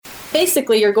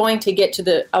basically you're going to get to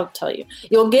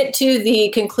you'll get to the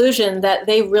conclusion that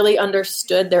they really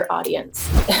understood their audience.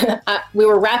 We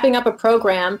were wrapping up a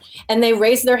program and they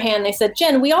raised their hand. They said,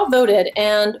 Jen, we all voted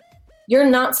and you're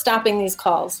not stopping these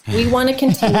calls. We want to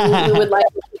continue. We would like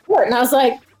to support. And I was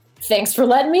like, thanks for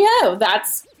letting me know.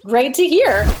 That's great to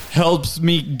hear. Helps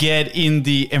me get in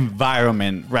the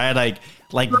environment, right?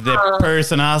 Like the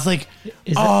person. I was like,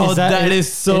 that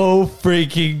is so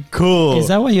freaking cool. Is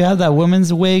that why you have that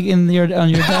woman's wig on your desk?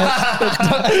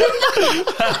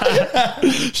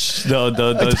 Shh, don't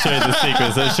share the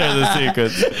secrets. Don't share the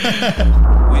secrets.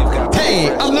 Hey,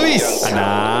 I'm Luis. And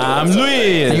I'm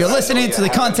Luis. And you're listening to the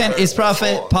Content is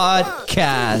Profit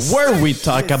podcast, where we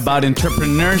talk about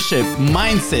entrepreneurship,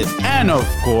 mindset, and of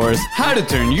course, how to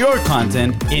turn your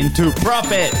content into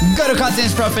profit. Go to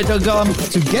contentisprofit.com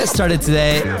to get started today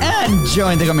and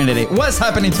join the community. What's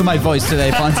happening to my voice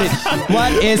today, Fonzie?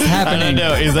 What is happening? I don't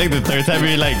know. It's like the third time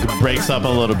it breaks up a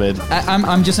little bit.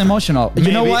 I'm just emotional.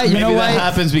 You know why? Maybe that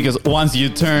happens because once you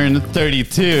turn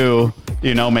 32,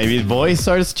 maybe voice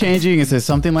starts changing. Is it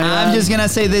something like that? I'm just gonna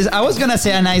say this. I was gonna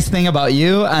say a nice thing about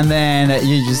you, and then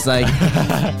you just I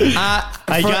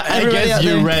guess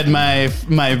you read my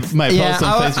post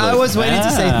on Facebook. I was waiting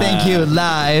to say thank you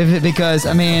live because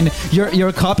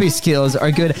your copy skills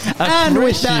are good. And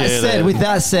with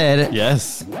that said,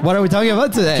 yes. What are we talking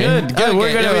about today? Good. Okay,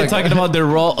 we're gonna be talking about the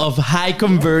role of high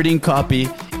converting copy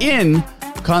in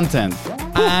content.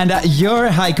 And your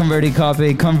high converting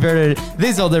copy converted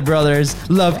these older brothers'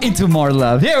 love into more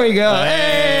love. Here we go.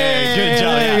 Hey, good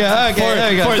job. There you go. Okay,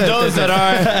 there we go. For those that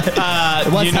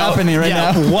are what's happening right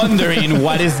now, wondering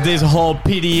what is this whole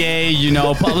PDA,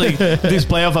 public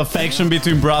display of affection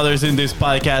between brothers in this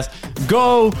podcast,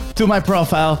 go to my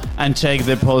profile and check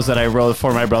the post that I wrote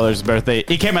for my brother's birthday.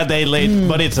 It came a day late,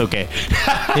 but it's okay.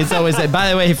 It's always like, by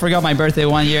the way, he forgot my birthday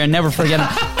one year and never forget him.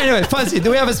 Anyway, Fuzzy,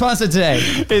 do we have a sponsor today?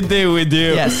 Indeed we do.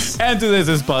 Yes. And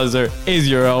today's sponsor is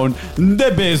your own,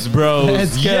 The Biz Bros.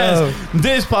 Let's go. Yes.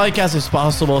 This podcast is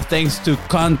possible thanks to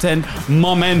Content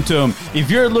Momentum.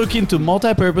 If you're looking to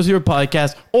multi-purpose your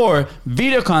podcast or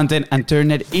video content and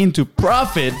turn it into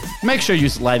profit, make sure you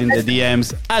slide in the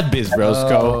DMs at Biz Bros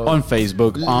Co. on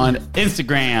Facebook, on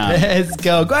Instagram. Let's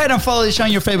go. Go ahead and follow the show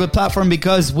on your favorite platform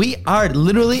because we are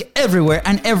literally everywhere.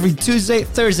 And every Tuesday,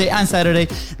 Thursday, and Saturday,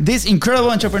 these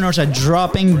incredible entrepreneurs are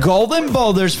dropping golden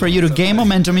boulders for you to gain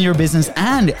momentum in your business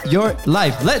and your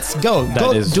life. Let's go.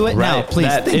 Go do it now, please.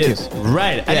 Thank you.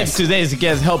 Right. And if today's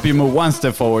guest help you move one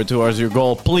step forward towards your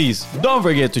goal, please don't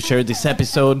forget to share this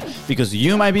episode because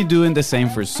you might be doing the same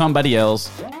for somebody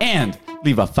else, and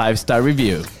leave a 5-star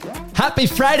review. Happy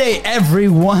Friday,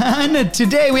 everyone.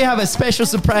 Today we have a special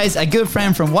surprise, a good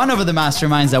friend from one of the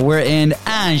masterminds that we're in,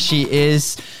 and she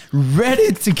is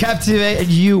ready to captivate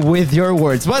you with your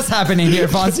words. What's happening here,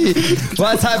 Fonzie?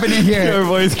 What's happening here? Your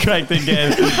voice cracked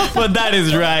again. But that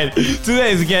is right.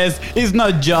 Today's guest is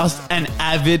not just an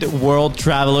avid world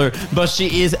traveler, but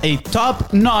she is a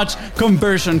top-notch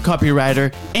conversion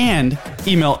copywriter and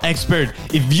email expert.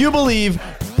 If you believe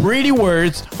pretty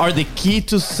words are the key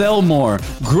to sell more,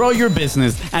 grow your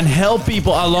business, and help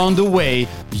people along the way,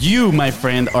 you, my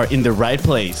friend, are in the right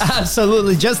place.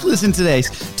 Absolutely. Just listen to this.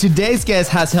 Today's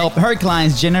guest has helped her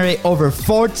clients generate over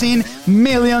 14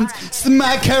 million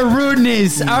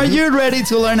smackaroonies. Are you ready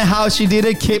to learn how she did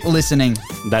it? Keep listening.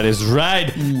 That is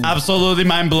right. Absolutely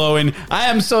mind-blowing. I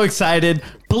am so excited.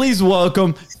 Please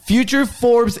welcome future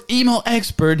Forbes email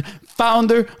expert,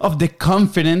 founder of the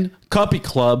Confident Copy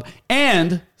Club,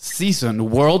 and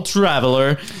seasoned world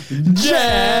traveler,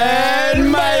 Jen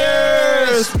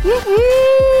Myers.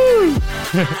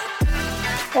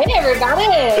 Hey, everybody.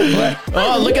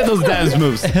 Oh, look at those dance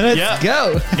moves. Let's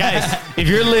go. Guys, if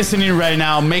you're listening right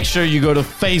now, make sure you go to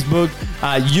Facebook,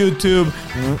 YouTube,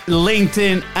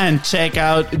 LinkedIn, and check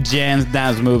out Jen's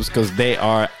dance moves because they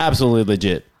are absolutely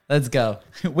legit. Let's go.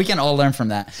 We can all learn from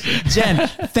that. Jen,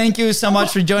 thank you so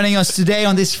much for joining us today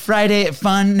on this Friday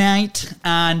fun night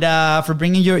and for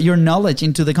bringing your knowledge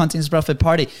into the Content is Profit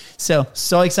party. So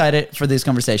excited for this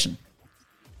conversation.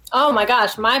 Oh my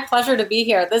gosh, my pleasure to be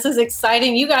here. This is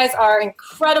exciting. You guys are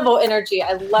incredible energy.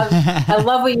 I love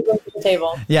what you bring to the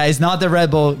table. Yeah, it's not the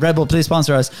Red Bull. Red Bull, please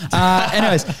sponsor us.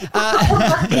 Anyways.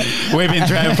 We've been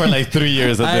trying for like 3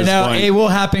 years at this point. I know, it will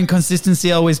happen.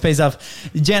 Consistency always pays off.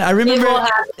 Jen, I remember...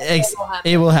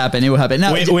 It will happen.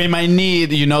 Now, we might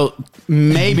need,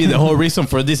 maybe the whole reason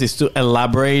for this is to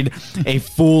elaborate a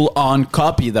full-on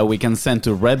copy that we can send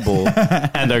to Red Bull.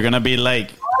 And they're going to be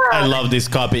like, I love this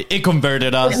copy. It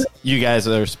converted us. You guys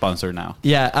are sponsored now.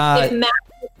 Yeah. If Matt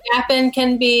Verstappen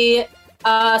can be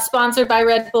Sponsored by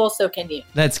Red Bull, so can you.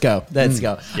 Let's go.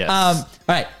 yes.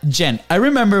 All right, Jen, I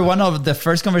remember one of the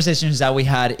first conversations that we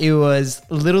had, it was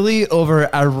literally over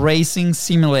a racing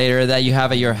simulator that you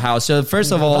have at your house. So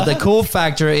first of all, the cool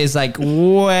factor is like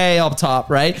way up top,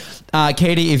 right?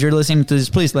 Katie, if you're listening to this,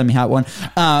 please let me have one.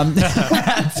 And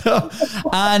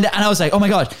I was like, oh my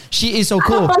gosh, she is so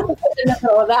cool.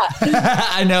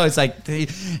 I know, it's like,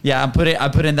 yeah, I'm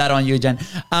putting that on you, Jen.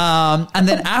 And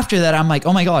then after that, I'm like,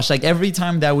 oh my gosh, like every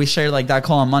time that we share like that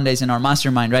call on Mondays in our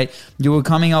mastermind, right? You were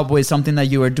coming up with something that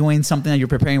you are doing, something that you're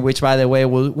preparing, which by the way,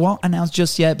 we won't announce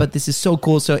just yet, but this is so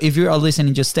cool. So if you are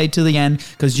listening, just stay to the end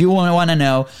because you want to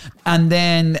know. And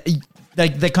then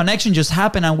like the connection just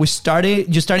happened and you started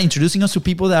introducing us to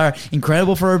people that are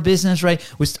incredible for our business, right?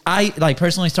 I like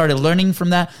personally started learning from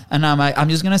that. And I'm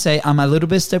just going to say I'm a little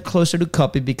bit step closer to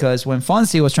copy because when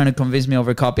Fonzie was trying to convince me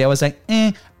over copy, I was like,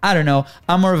 I don't know.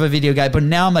 I'm more of a video guy. But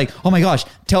now I'm like, oh my gosh,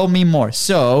 tell me more.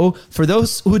 So for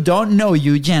those who don't know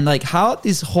you, Jen, like how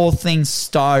this whole thing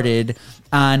started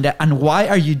and why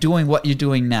are you doing what you're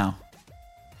doing now?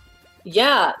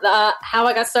 Yeah, how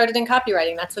I got started in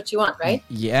copywriting. That's what you want, right?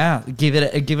 Yeah, give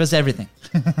us everything.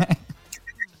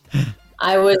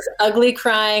 I was ugly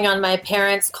crying on my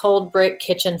parents' cold brick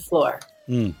kitchen floor.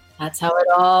 That's how it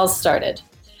all started.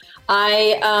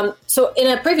 So in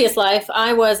a previous life,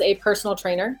 I was a personal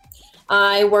trainer.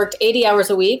 I worked 80 hours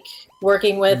a week,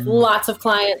 working with lots of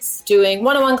clients, doing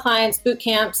one-on-one clients, boot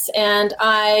camps. And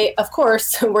I, of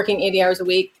course, working 80 hours a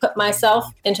week, put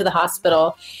myself into the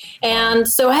hospital. And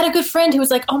so I had a good friend who was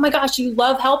like, oh my gosh, you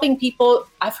love helping people.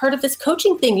 I've heard of this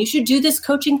coaching thing. You should do this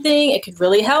coaching thing. It could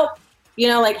really help,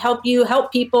 like help you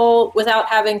help people without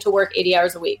having to work 80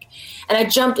 hours a week. And I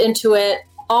jumped into it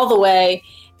all the way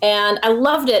and I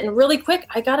loved it. And really quick,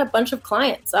 I got a bunch of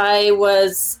clients.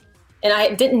 And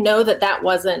I didn't know that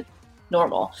wasn't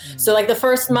normal. So like the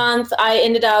first month I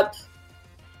ended up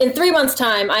in 3 months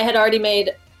time, I had already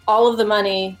made all of the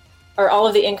money or all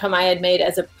of the income I had made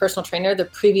as a personal trainer the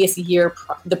previous year,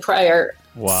 the prior.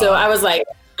 Wow. So I was like,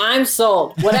 I'm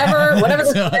sold. Whatever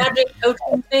this magic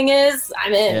coaching thing is,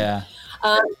 I'm in. Yeah.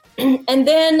 And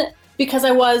then because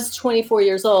I was 24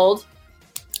 years old,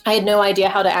 I had no idea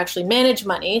how to actually manage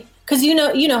money. Because you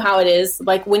know how it is.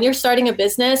 Like when you're starting a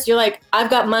business, you're like, I've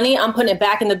got money, I'm putting it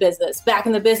back in the business.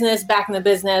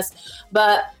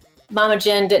 But Mama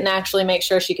Jen didn't actually make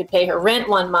sure she could pay her rent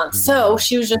 1 month. So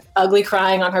she was just ugly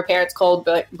crying on her parents' cold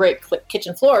brick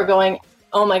kitchen floor going,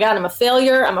 oh my God, I'm a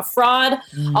failure. I'm a fraud.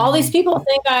 All these people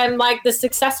think I'm like the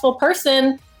successful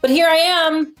person. But here I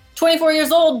am, 24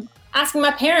 years old, asking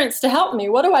my parents to help me.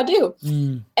 What do I do?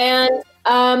 And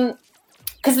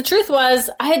because the truth was,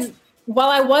 while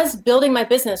I was building my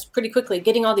business pretty quickly,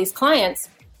 getting all these clients,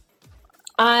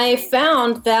 I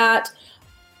found that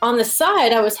on the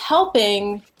side, I was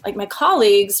helping like my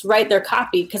colleagues write their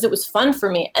copy because it was fun for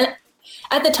me. And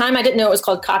at the time, I didn't know it was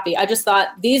called copy. I just thought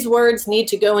these words need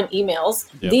to go in emails.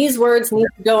 Yep. These words need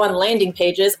to go on landing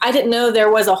pages. I didn't know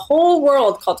there was a whole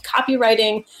world called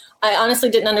copywriting. I honestly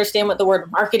didn't understand what the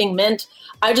word marketing meant.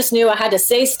 I just knew I had to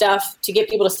say stuff to get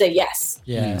people to say yes.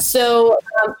 Yeah. So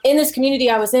in this community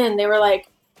I was in, they were like,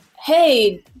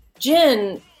 hey,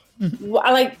 Jen,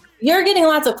 you're getting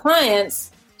lots of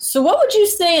clients. So what would you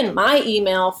say in my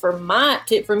email for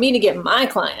me to get my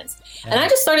clients? Yeah. And I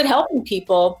just started helping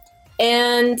people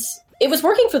and it was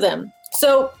working for them.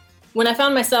 So when I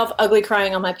found myself ugly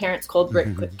crying on my parents' cold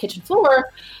brick kitchen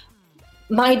floor,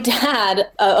 my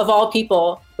dad, of all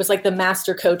people, was like the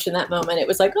master coach in that moment. It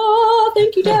was like, oh,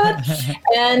 thank you, Dad.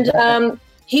 And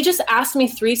he just asked me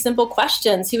 3 simple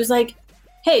questions. He was like,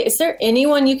 hey, is there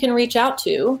anyone you can reach out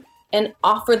to and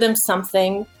offer them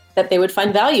something that they would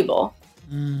find valuable?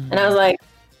 And I was like,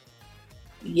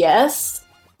 yes,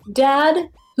 Dad,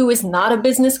 who is not a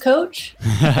business coach.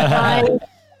 I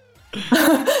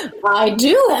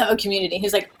do have a community.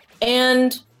 He's like,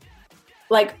 and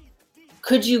like,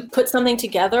 could you put something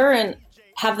together and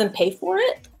have them pay for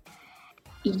it?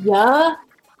 Yeah,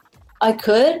 I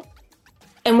could.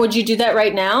 And would you do that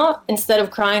right now instead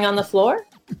of crying on the floor?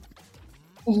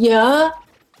 Yeah,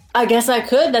 I guess I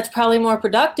could. That's probably more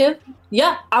productive.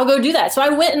 Yeah, I'll go do that. So I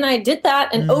went and I did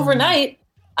that. And overnight,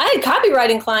 I had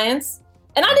copywriting clients.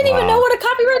 And I didn't even know what a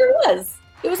copywriter was.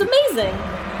 It was amazing.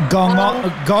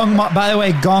 By the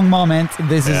way, gong moment.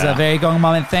 This is a very gong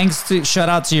moment. Shout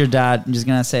out to your dad. I'm just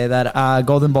gonna say that.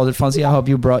 Golden Boulder Fonzie, I hope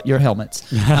you brought your helmets.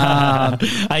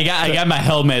 I got my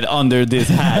helmet under this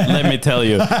hat. Let me tell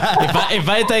you, if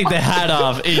I take the hat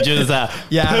off, it just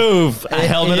poof, a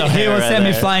helmet of hair. He will send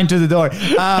me flying to the door.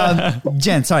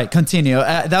 Jen, sorry, continue.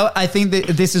 I think that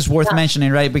this is worth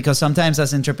mentioning, right? Because sometimes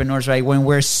as entrepreneurs, right, when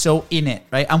we're so in it,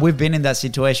 right, and we've been in that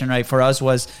situation, right. For us,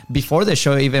 was before the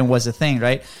show even was a thing,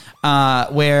 right,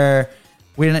 where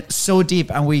we're in it so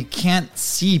deep and we can't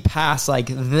see past like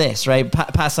this, right,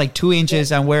 past like 2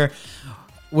 inches, and we're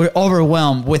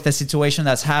overwhelmed with the situation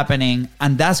that's happening,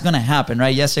 and that's gonna happen,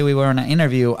 right? Yesterday we were on an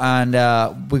interview and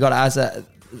we got asked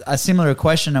a similar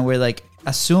question, and we're like,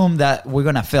 assume that we're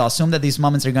gonna fail, assume that these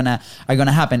moments are gonna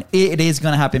happen. It is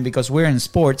gonna happen because we're in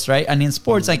sports, right? And in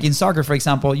sports, like in soccer, for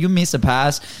example, you miss a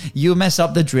pass, you mess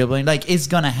up the dribbling, like it's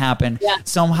gonna happen.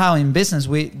 Somehow in business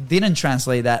we didn't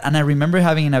translate that, and I remember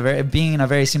being in a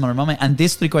very similar moment. And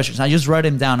these 3 questions, I just wrote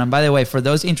them down, and by the way, for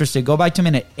those interested, go back to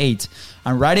minute 8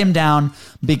 and write them down,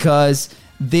 because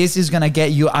this is gonna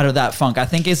get you out of that funk. I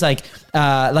think it's like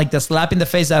the slap in the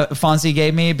face that Fonzie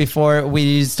gave me before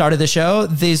we started the show.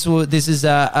 This is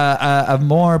a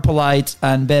more polite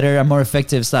and better and more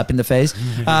effective slap in the face.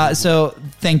 So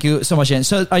thank you so much, Jen.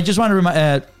 So I just want to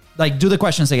remind, do the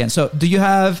questions again. So do you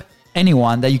have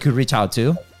anyone that you could reach out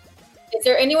to? Is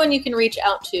there anyone you can reach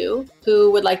out to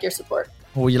who would like your support?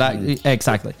 Who would you like?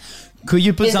 Exactly. Could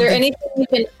you put Is something? there anything you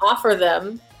can offer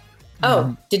them?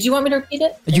 Oh, did you want me to repeat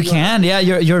it? You can, yeah.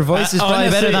 Your voice is probably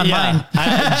better than mine.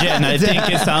 Jen, I think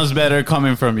it sounds better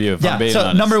coming from you. If I'm being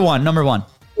honest. Number one.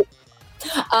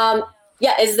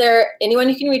 Is there anyone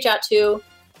you can reach out to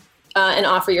and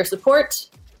offer your support?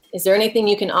 Is there anything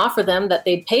you can offer them that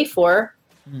they'd pay for?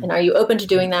 And are you open to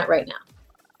doing that right now?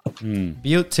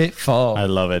 Beautiful. I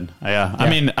love it. Yeah. I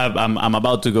mean, I'm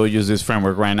about to go use this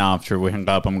framework right now. After we hang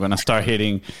up, I'm gonna start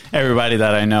hitting everybody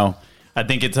that I know. I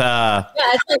think it's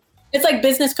it's like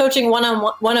business coaching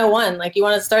 101. Like, you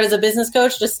want to start as a business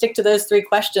coach, just stick to those 3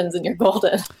 questions and you're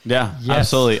golden. Yeah,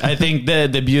 absolutely. I think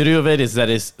the beauty of it is that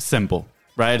it's simple,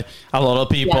 right? A lot of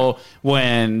people,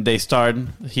 when they start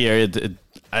here,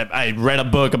 I read a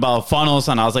book about funnels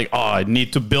and I was like, I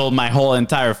need to build my whole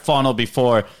entire funnel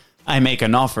before I make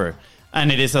an offer.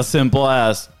 And it is as simple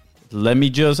as, let me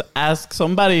just ask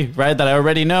somebody, right, that I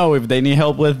already know if they need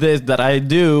help with this, that I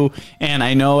do, and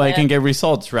I know I can get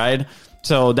results, right?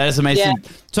 So that is amazing. Yeah.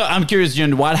 So I'm curious,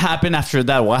 Jen, what happened after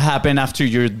that? What happened after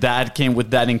your dad came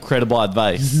with that incredible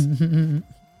advice?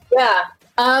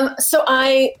 So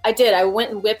I did. I went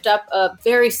and whipped up a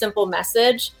very simple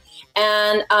message.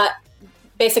 And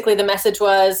basically the message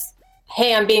was,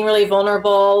 hey, I'm being really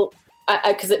vulnerable.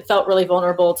 Because it felt really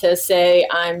vulnerable to say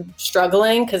I'm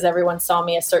struggling because everyone saw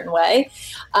me a certain way.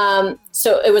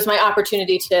 So it was my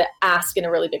opportunity to ask in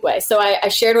a really big way. So I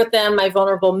shared with them my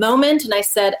vulnerable moment, and I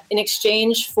said, in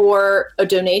exchange for a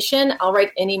donation, I'll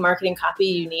write any marketing copy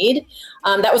you need.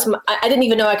 I didn't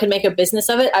even know I could make a business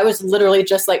of it. I was literally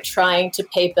just like trying to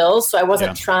pay bills. So I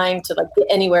wasn't trying to like get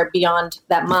anywhere beyond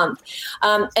that month.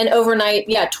 And overnight,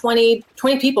 20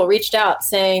 people reached out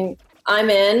saying,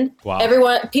 I'm in.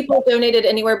 Wow. People donated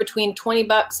anywhere between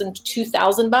 $20 and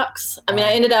 $2,000. I mean,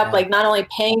 I ended up like not only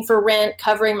paying for rent,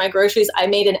 covering my groceries, I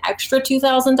made an extra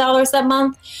 $2,000 that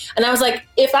month. And I was like,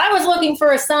 if I was looking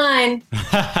for a sign,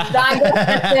 that's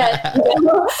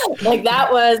it. Like,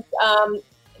 that was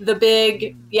the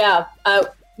big,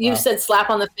 you said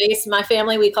slap on the face. My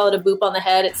family, we call it a boop on the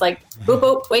head. It's like, boop,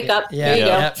 boop, wake up. There you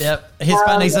go. Yep.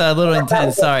 Hispanics are a little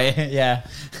intense. Sorry. Yeah.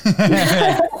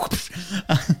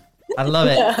 I love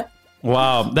it.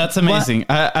 Wow, that's amazing.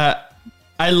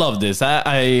 I love this.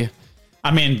 I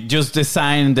mean, just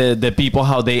design the people,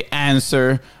 how they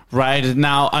answer, right?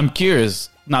 Now, I'm curious.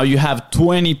 Now you have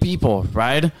 20 people,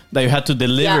 right, that you had to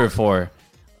deliver for.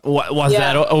 Was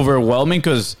that overwhelming?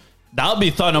 Because that would be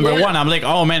thought number one. I'm like,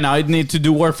 oh, man, I need to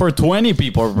do work for 20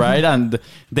 people, right? And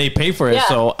they pay for it,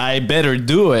 so I better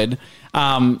do it.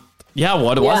 What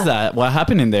was that? What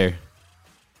happened in there?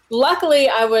 Luckily,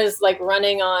 I was like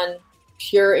running on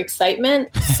pure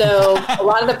excitement. So a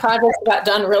lot of the projects got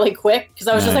done really quick because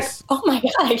I was just like, oh my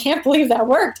God, I can't believe that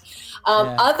worked.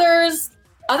 Others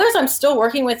I'm still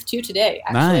working with to today.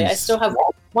 Actually, I still have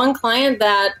one client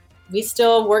that we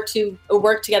still work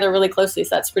together really closely.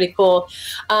 So that's pretty cool.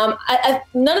 None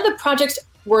of the projects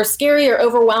were scary or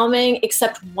overwhelming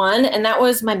except one, and that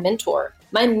was my mentor.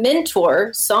 My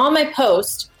mentor saw my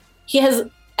post.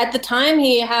 At the time,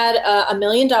 he had a $1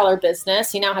 million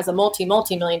business. He now has a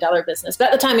multi-million dollar business. But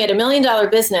at the time, he had $1 million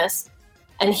business.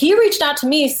 And he reached out to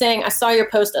me saying, I saw your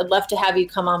post. I'd love to have you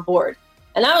come on board.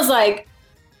 And I was like,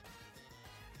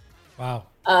 Wow.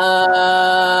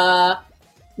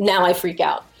 Now I freak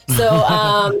out. So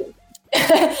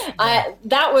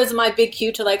that was my big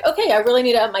cue to like, okay, I really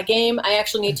need to up my game. I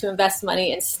actually need to invest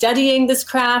money in studying this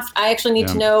craft. I actually need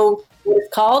to know what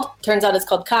it's called. Turns out it's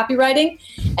called copywriting.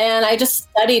 And I just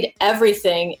studied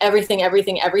everything,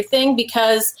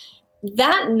 because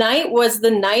that night was the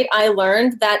night I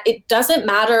learned that it doesn't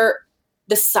matter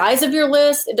the size of your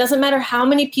list. It doesn't matter how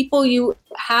many people you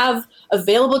have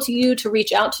available to you to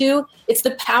reach out to. It's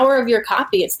the power of your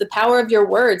copy. It's the power of your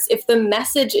words. If the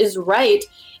message is right,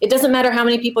 it doesn't matter how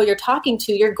many people you're talking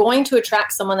to. You're going to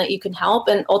attract someone that you can help,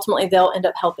 and ultimately they'll end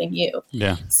up helping you.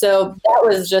 Yeah. So that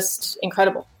was just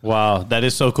incredible. Wow, that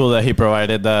is so cool that he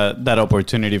provided that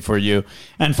opportunity for you.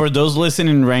 And for those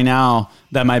listening right now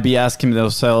that might be asking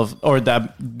themselves, or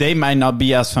that they might not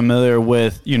be as familiar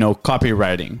with,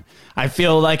 copywriting. I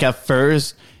feel like at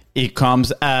first it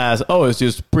comes as, it's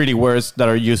just pretty words that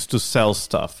are used to sell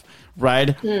stuff,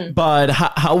 right? But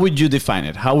how would you define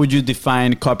it? How would you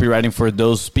define copywriting for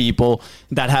those people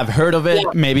that have heard of it?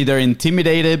 Yeah. Maybe they're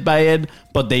intimidated by it,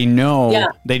 but they know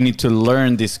they need to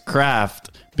learn this craft,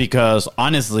 because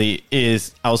honestly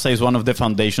I'll say is one of the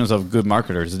foundations of good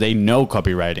marketers. They know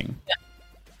copywriting. Yeah.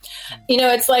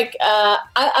 It's like,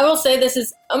 I will say this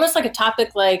is almost like a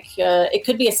topic, like it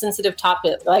could be a sensitive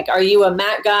topic. Like, are you a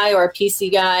Mac guy or a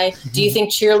PC guy? Do you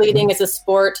think cheerleading is a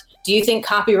sport? Do you think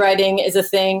copywriting is a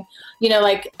thing?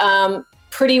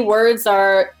 Pretty words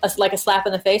are like a slap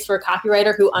in the face for a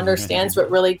copywriter who understands what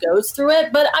really goes through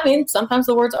it. But I mean, sometimes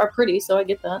the words are pretty, so I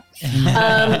get that.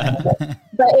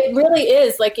 But it really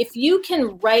is like, if you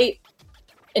can write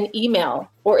an email,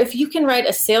 or if you can write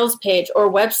a sales page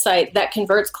or website that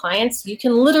converts clients, you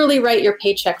can literally write your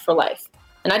paycheck for life.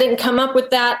 And I didn't come up with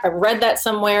that. I read that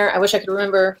somewhere. I wish I could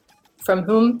remember from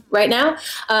whom right now.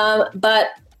 But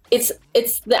it's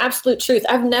the absolute truth.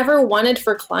 I've never wanted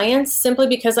for clients simply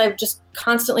because I've just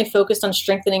constantly focused on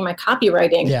strengthening my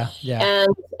copywriting. Yeah.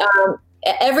 And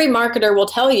every marketer will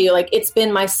tell you, like, it's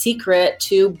been my secret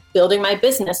to building my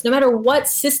business. No matter what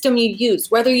system you use,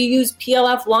 whether you use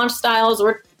PLF launch styles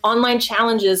or online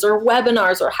challenges or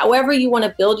webinars or however you want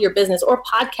to build your business or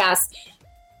podcasts,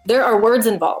 there are words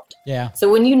involved. Yeah.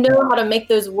 So when you know how to make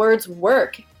those words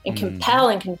work and compel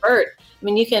and convert, I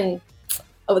mean, you can,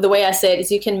 the way I say it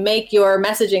is, you can make your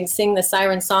messaging sing the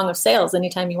siren song of sales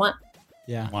anytime you want.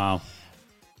 Yeah. Wow.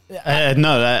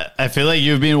 No, I feel like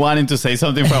you've been wanting to say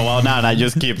something for a while now, and I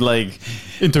just keep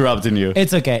interrupting you.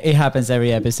 It's okay. It happens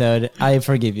every episode. I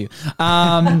forgive you.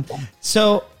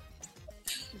 So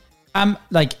I'm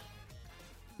like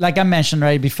I mentioned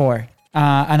right before,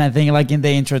 and I think like in the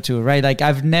intro too, right? Like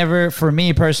I've never, for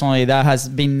me personally, that has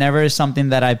been never something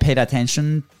that I paid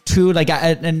attention to. Like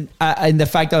in the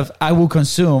fact of I will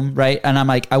consume, right? And I'm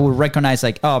like, I will recognize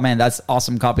like, oh man, that's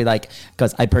awesome copy. Like,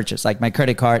 because I purchased, like my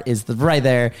credit card is right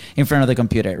there in front of the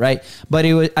computer, right? But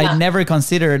it was, I never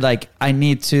considered like I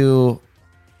need to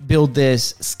build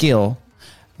this skill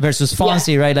versus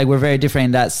Fonzie, right? Like we're very different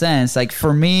in that sense. Like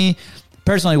for me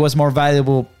personally, it was more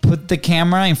valuable put the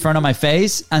camera in front of my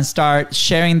face and start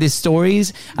sharing these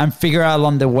stories and figure out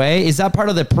along the way. Is that part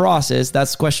of the process?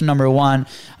 That's question number one.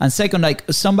 And second, like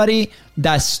somebody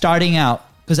that's starting out,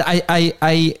 because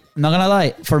I'm not gonna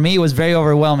lie, for me it was very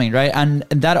overwhelming, right? And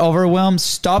that overwhelm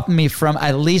stopped me from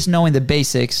at least knowing the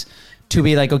basics to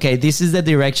be like, okay, this is the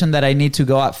direction that I need to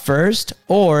go at first,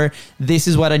 or this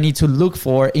is what I need to look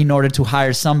for in order to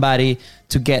hire somebody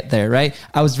to get there, right?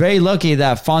 I was very lucky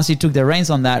that Fonzie took the reins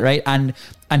on that, right? And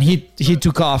he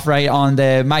took off, right, on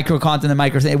the micro content, the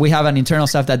micro thing. We have an internal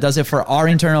staff that does it for our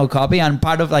internal copy, and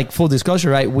part of like full disclosure,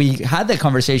 right, we had the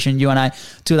conversation, you and I,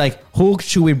 to like, who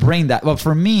should we bring that? But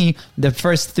for me, the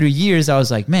first 3 years, I was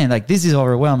like, man, like this is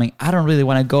overwhelming. I don't really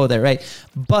want to go there, right?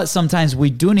 But sometimes we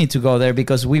do need to go there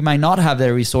because we might not have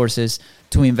the resources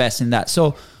to invest in that.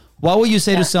 So what would you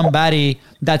say to somebody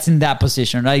that's in that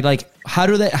position, right? Like,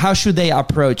 how should they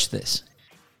approach this?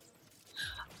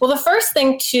 Well, the first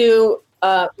thing to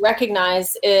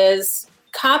recognize is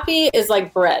copy is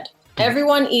like bread.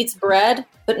 Everyone eats bread,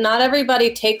 but not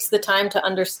everybody takes the time to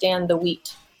understand the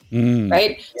wheat,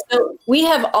 right? So we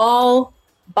have all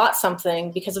bought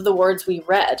something because of the words we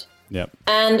read. Yep.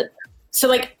 And so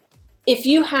like, if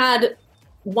you had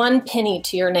 1 penny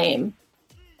to your name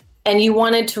and you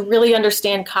wanted to really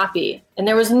understand copy, and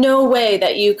there was no way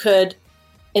that you could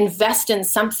invest in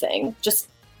something just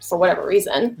for whatever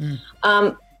reason,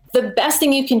 the best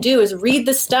thing you can do is read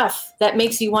the stuff that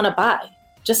makes you want to buy.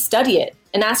 Just study it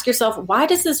and ask yourself, why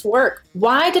does this work?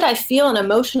 Why did I feel an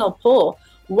emotional pull?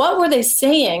 What were they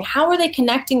saying? How were they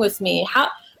connecting with me?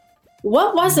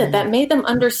 what was it that made them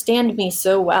understand me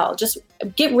so well? Just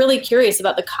get really curious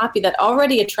about the copy that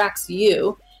already attracts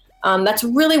you. That's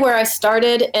really where I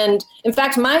started. And in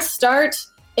fact, my start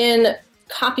in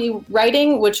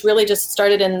copywriting, which really just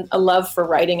started in a love for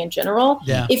writing in general.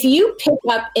 Yeah. If you pick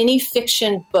up any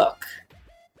fiction book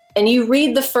and you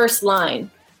read the first line,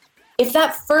 if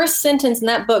that first sentence in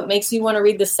that book makes you want to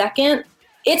read the second,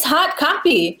 it's hot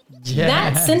copy. Yes.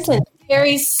 That sentence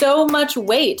carries so much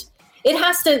weight. It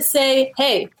has to say,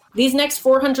 hey, these next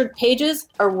 400 pages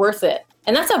are worth it.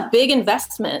 And that's a big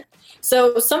investment.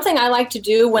 So something I like to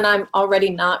do when I'm already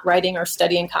not writing or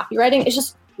studying copywriting is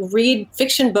just read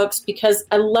fiction books, because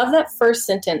I love that first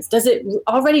sentence. Does it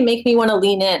already make me want to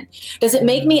lean in? Does it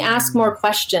make me ask more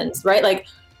questions, right? Like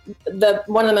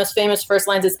one of the most famous first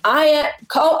lines is, I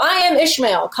am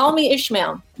Ishmael. Call me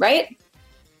Ishmael, right?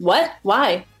 What?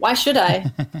 Why? Why should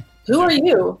I? Who are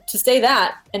you to say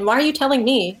that? And why are you telling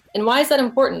me? And why is that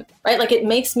important? Right? Like, it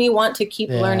makes me want to keep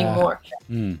learning more.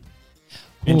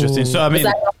 Interesting. Ooh. So, I mean,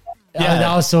 Yeah,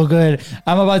 that was so good.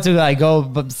 I'm about to like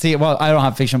go see. Well, I don't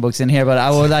have fiction books in here, but I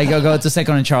will like go to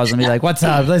Second and Charles and be like, "What's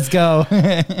up? Let's go."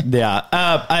 yeah,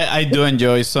 I do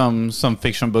enjoy some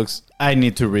fiction books. I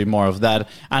need to read more of that.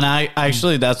 And I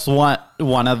actually, that's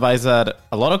one advice that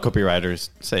a lot of copywriters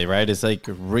say, right? It's like,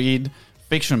 read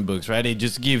fiction books, right? It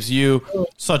just gives you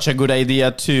such a good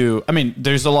idea to, I mean,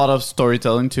 there's a lot of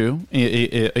storytelling too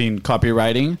in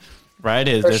copywriting. Right,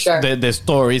 the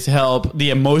stories help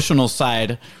the emotional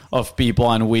side of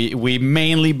people, and we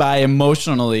mainly buy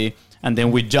emotionally, and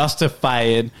then we justify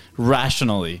it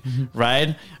rationally,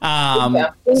 right?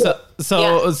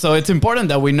 So it's important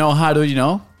that we know how to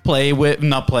not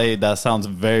play. That sounds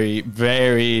very,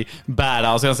 very bad.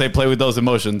 I was gonna say play with those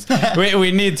emotions.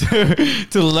 we need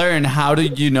to learn how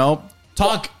to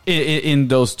talk in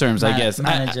those terms, I guess.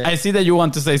 I see that you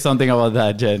want to say something about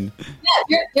that, Jen.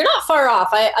 Yeah, you're not far off.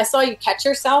 I saw you catch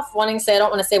yourself wanting to say, I don't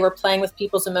want to say we're playing with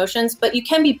people's emotions, but you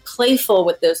can be playful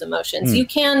with those emotions. You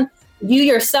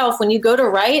yourself, when you go to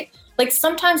write, like,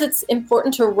 sometimes it's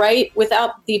important to write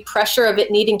without the pressure of it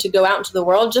needing to go out into the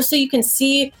world, just so you can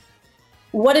see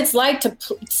what it's like to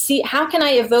see, how can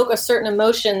I evoke a certain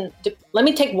emotion? Let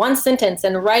me take one sentence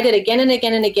and write it again and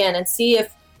again and again, and see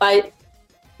if by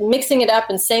mixing it up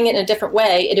and saying it in a different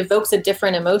way, it evokes a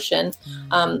different emotion.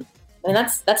 And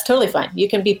that's totally fine. You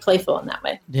can be playful in that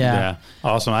way. Yeah.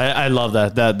 Awesome. I love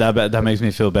that. That makes me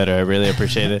feel better. I really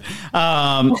appreciate it.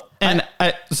 And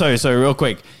sorry, real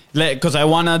quick, because I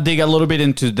want to dig a little bit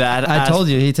into that. I told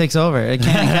you, he takes over. I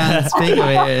can't speak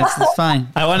over here. It's fine.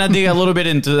 I want to dig a little bit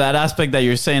into that aspect that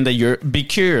you're saying, that be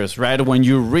curious, right? When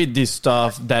you read this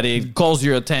stuff, that it calls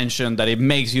your attention, that it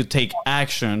makes you take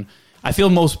action. I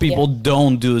feel most people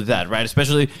don't do that, right?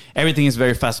 Especially, everything is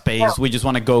very fast-paced. We just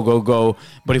want to go.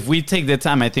 But if we take the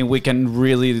time, I think we can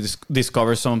really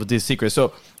discover some of these secrets.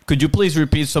 So could you please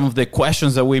repeat some of the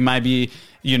questions that we might be,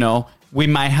 we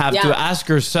might have to ask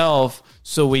ourselves,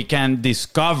 so we can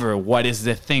discover what is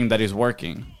the thing that is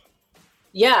working?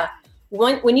 Yeah.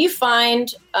 When you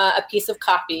find a piece of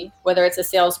copy, whether it's a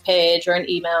sales page or an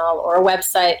email or a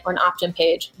website or an opt-in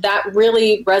page, that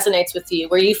really resonates with you,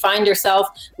 where you find yourself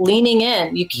leaning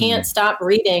in. You can't stop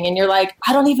reading, and you're like,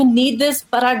 I don't even need this,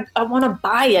 but I want to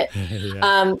buy it.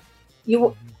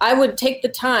 I would take the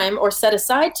time, or set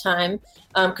aside time,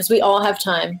 because we all have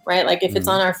time, right? Like, if it's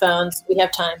on our phones, we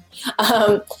have time.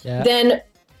 Then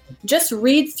just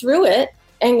read through it.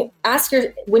 And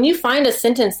when you find a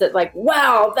sentence that, like,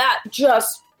 wow, that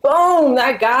just, boom,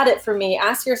 that got it for me.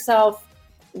 Ask yourself,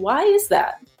 why is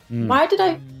that? Why do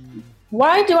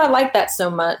I like that so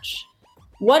much?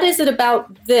 What is it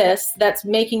about this that's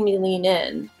making me lean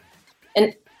in?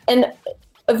 And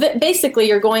basically,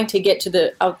 you're going to get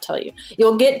to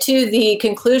you'll get to the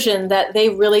conclusion that they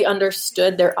really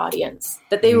understood their audience,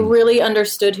 that they really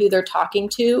understood who they're talking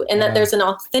to, and that there's an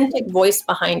authentic voice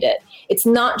behind it. It's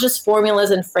not just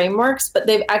formulas and frameworks, but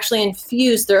they've actually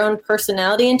infused their own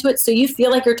personality into it. So you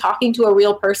feel like you're talking to a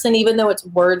real person, even though it's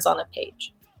words on a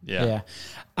page. Yeah.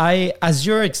 As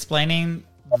you're explaining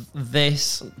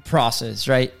this process,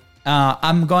 right?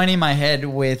 I'm going in my head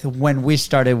with when we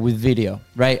started with video,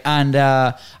 right? And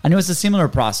it was a similar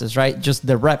process, right? Just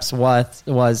the reps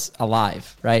was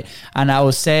alive, right? And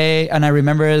I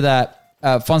remember that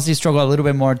Fonzie struggled a little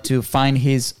bit more to find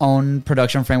his own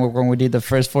production framework when we did the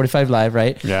first 45 Live,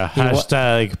 right? Yeah,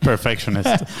 hashtag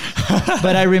perfectionist.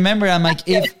 But I remember, I'm like,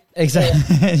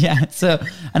 exactly. Yeah. So,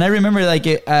 and I remember, like,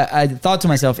 I thought to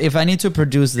myself, if I need to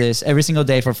produce this every single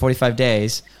day for 45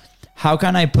 days, how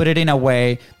can I put it in a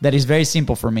way that is very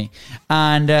simple for me?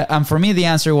 And for me, the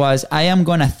answer was, I am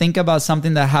going to think about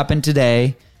something that happened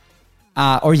today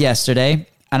or yesterday.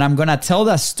 and I'm going to tell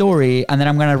that story, and then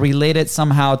I'm going to relate it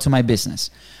somehow to my business.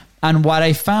 And what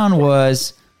I found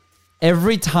was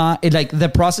every time, like the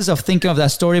process of thinking of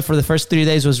that story for the first 3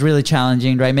 days was really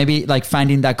challenging, right? Maybe like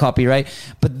finding that copy, right?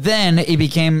 But then it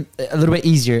became a little bit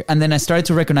easier. And then I started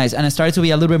to recognize, and I started to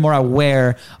be a little bit more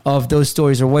aware of those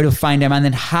stories or where to find them, and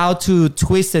then how to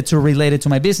twist it to relate it to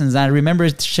my business. And I remember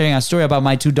sharing a story about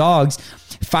my 2 dogs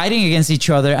fighting against each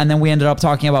other, and then we ended up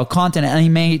talking about content, and it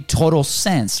made total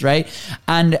sense, right?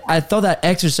 And I thought that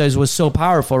exercise was so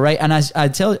powerful, right? And as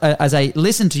I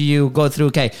listened to you go through,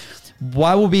 okay,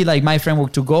 what would be like my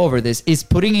framework to go over this is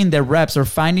putting in the reps or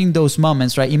finding those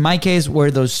moments, right? In my case, were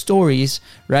those stories,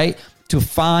 right? To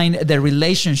find the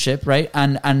relationship, right?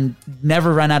 And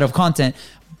never run out of content.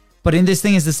 But in this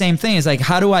thing, it's the same thing. It's like,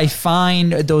 how do I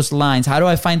find those lines? How do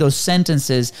I find those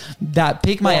sentences that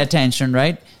pick my attention,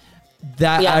 right?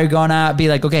 That are gonna be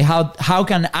like, okay, how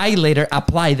can I later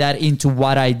apply that into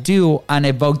what I do and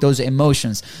evoke those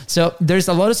emotions? So there's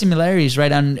a lot of similarities,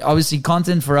 right? And obviously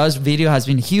content for us, video has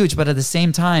been huge, but at the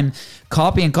same time,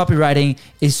 copy and copywriting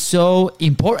is so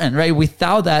important, right?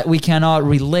 Without that, we cannot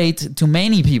relate to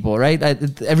many people, right?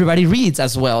 Everybody reads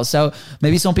as well. So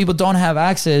maybe some people don't have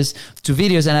access to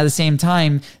videos, and at the same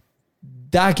time,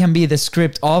 that can be the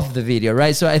script of the video,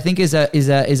 right? So I think is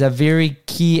a very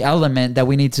key element that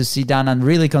we need to sit down and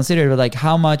really consider, like,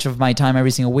 how much of my time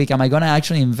every single week am I going to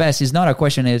actually invest? It's not a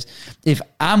question is if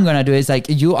I'm going to do it, it's like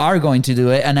you are going to do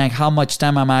it, and like how much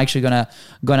time am I actually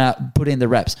gonna put in the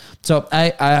reps. So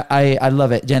I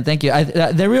love it, Jen. Thank you.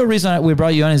 The real reason we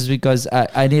brought you on is because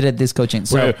I needed this coaching.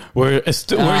 So we're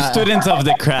students of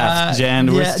the craft,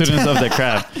 Jen. We're students of the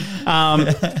craft.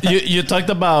 You talked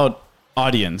about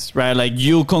audience, right? Like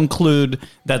you conclude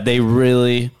that they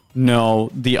really know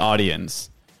the audience.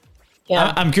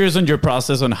 Yeah. I'm curious on your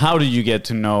process on how do you get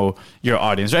to know your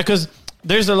audience, right? Because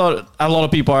there's a lot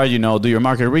of people are, do your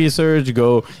market research,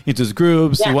 go into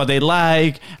groups, see what they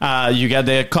like. You get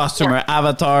the customer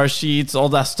avatar sheets, all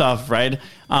that stuff, right?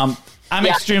 I'm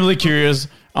extremely curious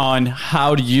on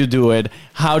how do you do it?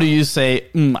 How do you say,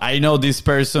 I know this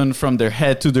person from their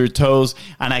head to their toes,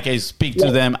 and I can speak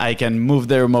to them, I can move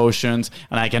their emotions,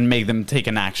 and I can make them take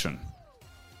an action?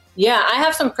 Yeah, I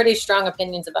have some pretty strong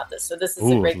opinions about this. So this is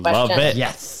a great question. Love it.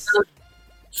 Yes.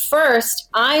 First,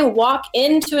 I walk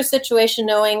into a situation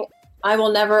knowing I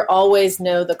will never always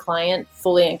know the client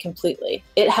fully and completely.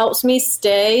 It helps me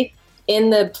stay in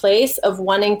the place of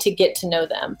wanting to get to know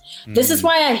them. This is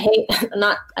why I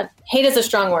hate is a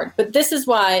strong word, but this is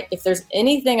why if there's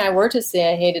anything I were to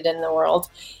say I hated in the world,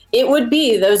 it would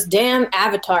be those damn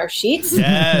avatar sheets.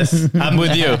 Yes, I'm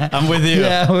with you.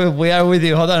 Yeah, we are with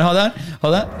you. Hold on.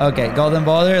 Okay, Golden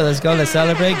Boulder, let's go. Let's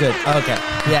celebrate. Good. Okay.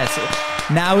 Yes.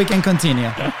 Now we can continue.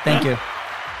 Thank you.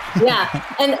 Yeah,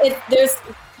 and there's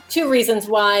 2 reasons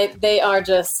why they are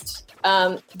just,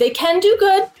 they can do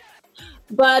good,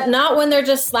 but not when they're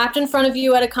just slapped in front of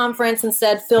you at a conference and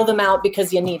said, fill them out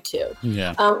because you need to.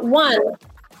 Yeah. One,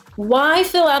 why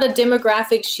fill out a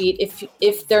demographic sheet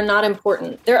if they're not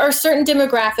important? There are certain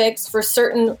demographics for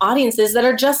certain audiences that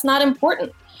are just not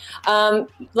important.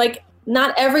 Like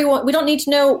not everyone, we don't need to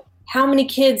know how many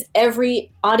kids every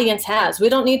audience has. We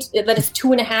don't need that it's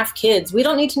 2.5 kids. We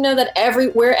don't need to know that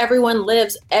where everyone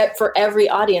lives for every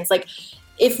audience. Like,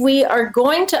 if we are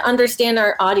going to understand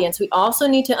our audience, we also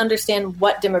need to understand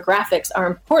what demographics are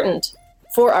important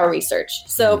for our research.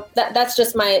 So that's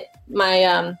just my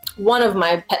one of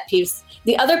my pet peeves.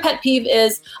 The other pet peeve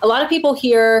is a lot of people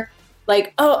hear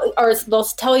like, or they'll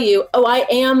tell you, I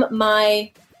am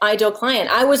my ideal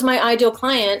client. I was my ideal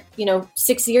client,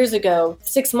 6 years ago,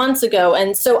 6 months ago.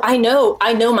 And so I know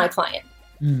my client.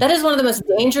 That is one of the most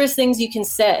dangerous things you can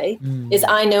say is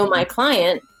I know my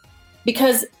client,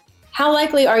 because how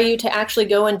likely are you to actually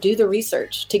go and do the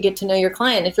research to get to know your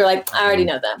client if you're like, I already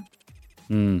know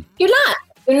them? You're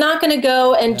not going to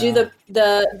go and do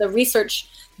the research.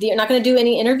 You're not going to do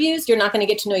any interviews. You're not going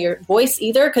to get to know your voice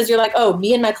either, because you're like,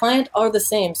 me and my client are the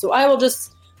same. So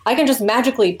I can just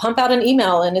magically pump out an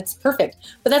email and it's perfect.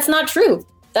 But that's not true.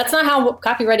 That's not how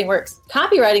copywriting works.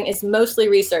 Copywriting is mostly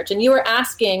research. And you were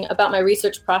asking about my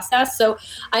research process. So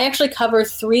I actually cover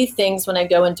 3 things when I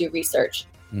go and do research.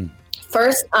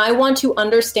 First, I want to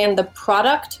understand the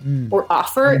product or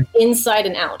offer inside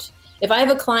and out. If I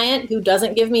have a client who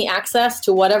doesn't give me access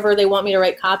to whatever they want me to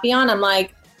write copy on, I'm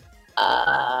like,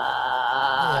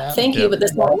 thank you, but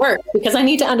this won't work, because I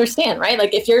need to understand, right?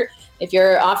 Like if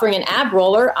you're offering an ab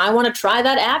roller, I want to try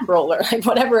that ab roller, like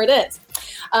whatever it is.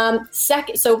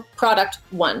 Second, so product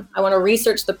 1, I want to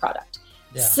research the product.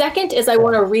 Yeah. Second is I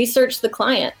want to research the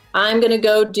client. I'm going to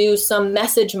go do some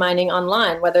message mining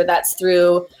online, whether that's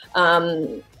through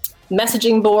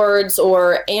messaging boards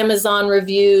or Amazon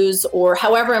reviews or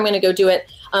however I'm going to go do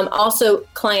it. Also,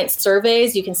 client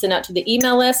surveys you can send out to the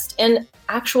email list and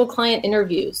actual client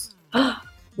interviews.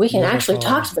 We can actually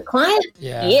talk to the client?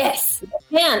 Yeah. Yes,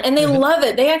 we can. And they love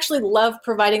it. They actually love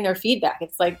providing their feedback.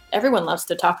 It's like everyone loves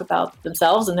to talk about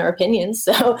themselves and their opinions.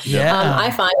 So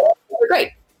I find it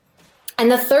great. And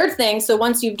the third thing, so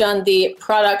once you've done the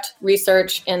product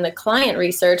research and the client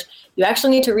research, you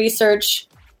actually need to research,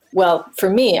 well, for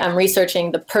me, I'm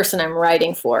researching the person I'm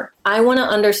writing for. I want to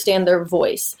understand their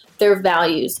voice, their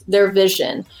values, their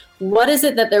vision. What is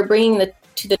it that they're bringing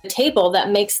to the table that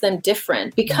makes them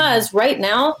different? Because right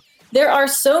now, there are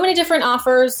so many different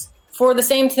offers for the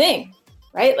same thing,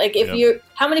 right? Like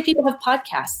how many people have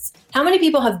podcasts? How many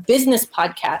people have business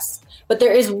podcasts? But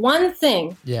there is one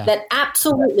thing that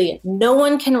absolutely no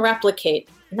one can replicate,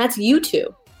 and that's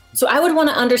YouTube. So I would want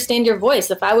to understand your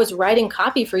voice. If I was writing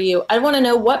copy for you, I want to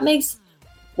know what makes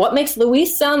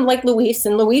Luis sound like Luis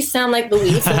and Luis sound like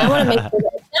Luis. And I want to make sure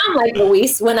that I sound like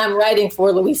Luis when I'm writing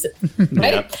for Luis,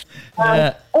 right?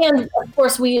 And of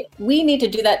course, we need to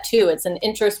do that too. It's an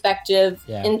introspective,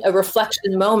 a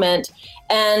reflection moment.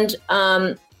 And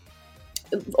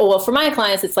well, for my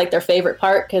clients, it's like their favorite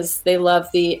part because they love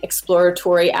the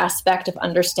exploratory aspect of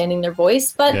understanding their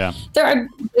voice. But there are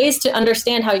ways to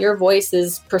understand how your voice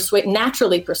is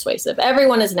naturally persuasive.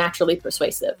 Everyone is naturally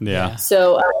persuasive. Yeah.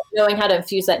 So knowing how to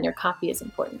infuse that in your copy is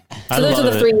important. So those are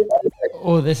the three.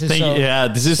 Oh, this is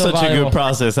this is such valuable. a good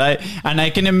process. I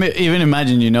can even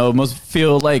imagine, it must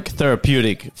feel like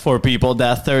therapeutic for people,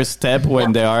 that third step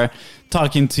when they are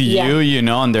talking to you,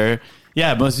 and they're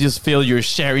it must just feel you're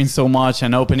sharing so much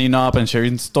and opening up and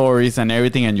sharing stories and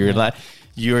everything, and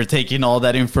you're taking all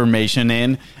that information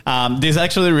in. This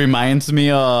actually reminds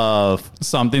me of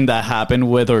something that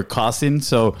happened with our cousin.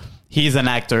 So he's an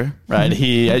actor, right?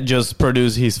 He just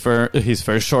produced his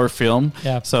first short film.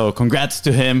 Yeah. So congrats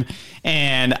to him.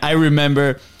 And I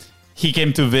remember he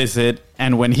came to visit,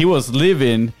 and when he was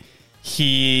leaving,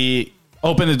 he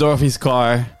opened the door of his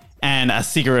car and a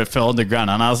cigarette fell on the ground.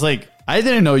 And I was like, I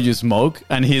didn't know you smoke.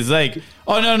 And he's like,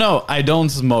 oh, no, I don't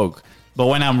smoke. But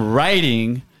when I'm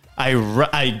writing,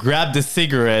 I grab the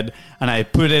cigarette and I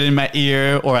put it in my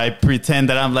ear, or I pretend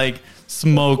that I'm like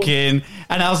smoking.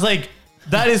 And I was like,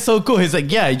 that is so cool. He's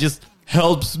like, it just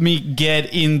helps me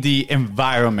get in the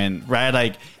environment,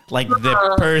 right? Like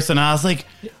the person. I was like,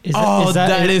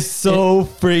 that is so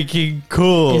freaking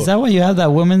cool. Is that why you have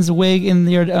that woman's wig on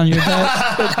your desk?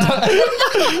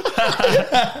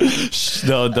 Shh,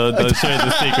 don't share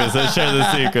the secrets. Don't share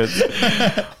the secrets.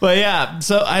 But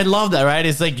so I love that, right?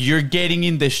 It's like you're getting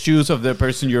in the shoes of the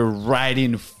person you're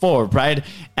writing for, right?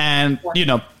 And,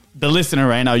 the listener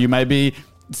right now, you might be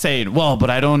saying, well, but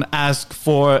I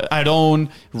don't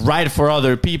write for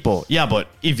other people. Yeah, but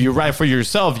if you write for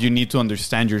yourself, you need to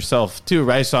understand yourself too,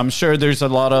 right? So I'm sure there's a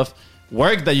lot of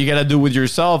work that you got to do with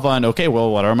yourself on, okay,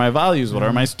 well, what are my values? What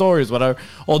are my stories? What are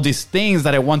all these things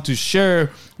that I want to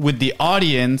share with the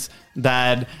audience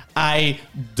that I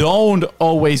don't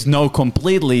always know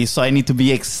completely? So I need to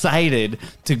be excited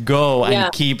to go and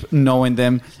keep knowing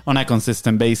them on a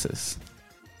consistent basis.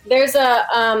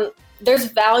 There's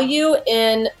value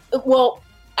in,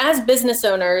 as business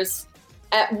owners,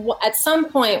 at some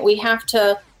point we have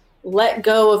to let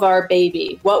go of our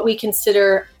baby, what we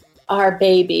consider our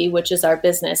baby, which is our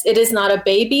business. It is not a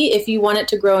baby if you want it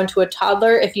to grow into a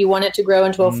toddler, if you want it to grow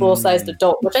into a full-sized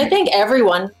adult, which I think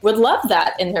everyone would love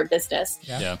that in their business.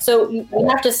 Yeah. So we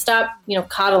have to stop,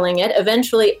 coddling it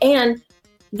eventually. And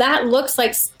that looks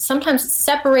like sometimes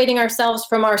separating ourselves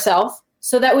from ourselves,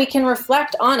 so that we can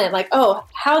reflect on it. Like,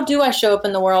 how do I show up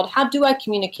in the world? How do I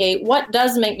communicate? What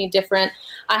does make me different?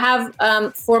 I have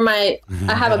something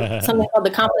called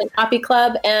the Confident Copy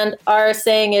Club, and our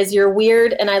saying is, "You're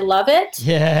weird, and I love it."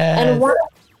 Yeah. And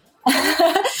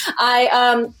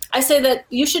I say that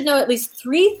you should know at least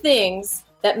 3 things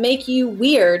that make you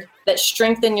weird that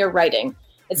strengthen your writing.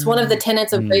 It's one of the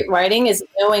tenets of great writing is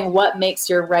knowing what makes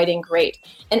your writing great.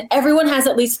 And everyone has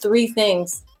at least 3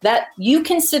 things that you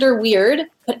consider weird,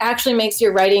 but actually makes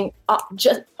your writing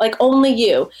just like only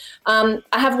you. I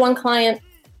have one client,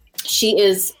 she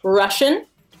is Russian.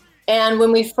 And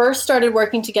when we first started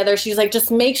working together, she's like, just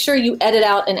make sure you edit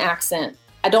out an accent.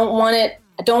 I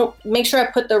don't make sure I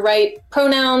put the right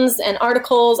pronouns and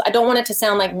articles. I don't want it to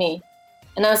sound like me.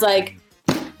 And I was like,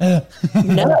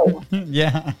 no.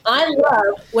 Yeah. I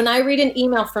love when I read an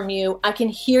email from you, I can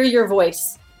hear your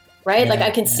voice, right? Like I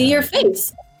can see your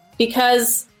face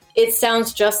because it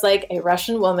sounds just like a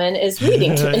Russian woman is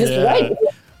reading writing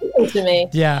to me.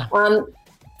 Yeah.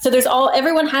 So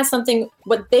everyone has something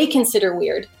what they consider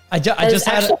weird. I just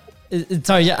had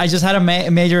Sorry, I just had a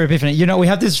major epiphany. You know, we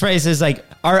have this phrase is like,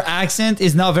 our accent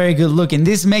is not very good looking.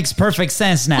 This makes perfect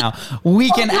sense now. We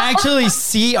can actually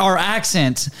see our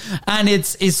accent, and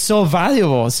it's so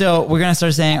valuable. So we're going to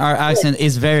start saying our accent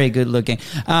is very good looking.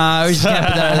 We're just going to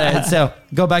put that there. So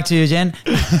go back to you, Jen.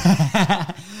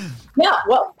 Yeah,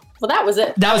 well, that was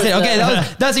it. That was it. Okay,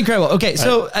 that's incredible. Okay,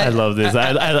 so I love this.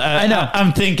 I know.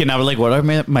 I'm thinking. I'm like, what are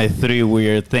my 3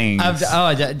 weird things?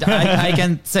 I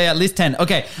can say at least 10.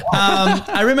 Okay,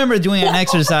 I remember doing an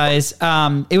exercise.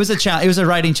 It was a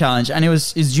writing challenge, and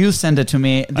it's you sent it to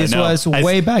me. This was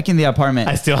way back in the apartment.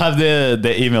 I still have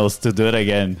the emails to do it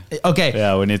again. Okay.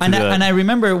 Yeah, we need to do that. And I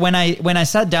remember when I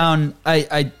sat down,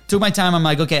 I took my time. I'm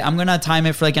like, okay, I'm gonna time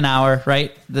it for like an hour,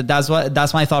 right?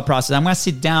 That's my thought process. I'm gonna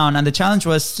sit down, and the challenge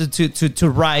was to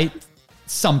write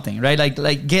something, right?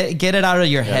 Like get it out of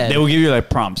your head. They will give you like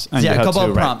prompts. And a couple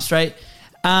of prompts, right?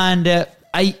 And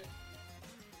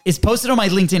it's posted on my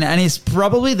LinkedIn, and it's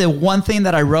probably the one thing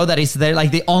that I wrote that is there,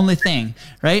 like the only thing,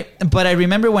 right? But I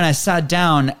remember when I sat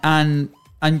down and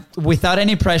without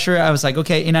any pressure, I was like,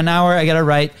 okay, in an hour I gotta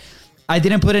write. I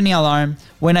didn't put any alarm.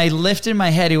 When I lifted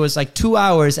my head, it was like 2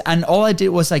 hours, and all I did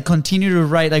was like continue to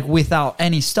write like without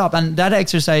any stop. And that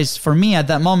exercise for me at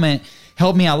that moment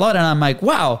helped me a lot. And I'm like,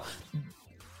 wow,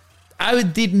 I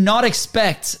did not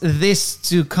expect this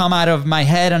to come out of my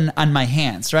head and my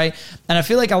hands, right? And I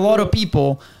feel like a lot of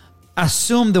people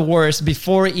assume the worst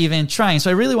before even trying. So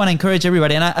I really want to encourage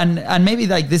everybody, and maybe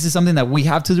like this is something that we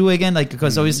have to do again, like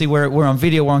because obviously we're on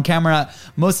video, we're on camera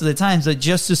most of the time, but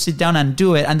just to sit down and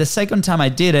do it. And the second time I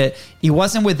did it, it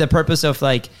wasn't with the purpose of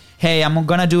like, hey, I'm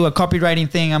gonna do a copywriting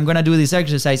thing, I'm gonna do this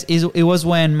exercise. It was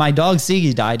when my dog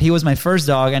Ziggy died. He was my first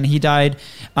dog, and he died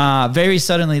very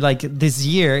suddenly, like this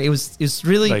year. It was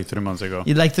really like 3 months ago.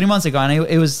 Like 3 months ago, and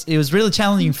it was really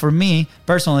challenging for me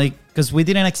personally because we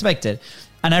didn't expect it.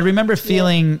 And I remember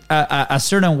feeling a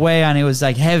certain way, and it was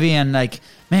like heavy and like,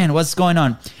 man, what's going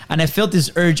on? And I felt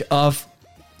this urge of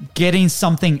getting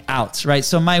something out, right?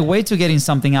 So my way to getting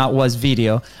something out was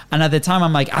video. And at the time,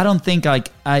 I'm like, I don't think like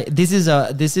this is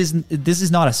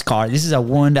not a scar. This is a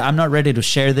wound. I'm not ready to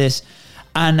share this.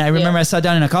 And I remember I sat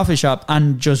down in a coffee shop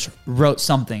and just wrote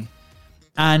something,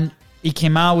 and it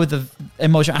came out with the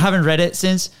emotion. I haven't read it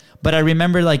since, but I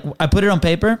remember like I put it on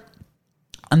paper.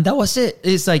 And that was it.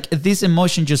 It's like this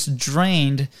emotion just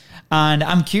drained. And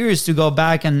I'm curious to go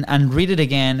back and read it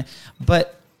again.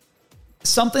 But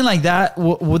something like that,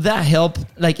 would that help?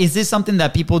 Like, is this something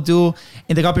that people do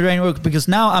in the copywriting work? Because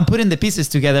now I'm putting the pieces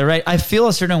together, right? I feel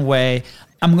a certain way.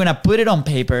 I'm going to put it on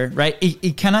paper, right?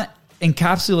 It kind of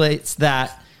encapsulates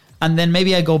that. And then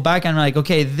maybe I go back and I'm like,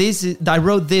 okay, I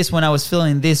wrote this when I was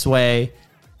feeling this way.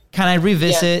 Can I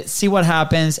revisit, see what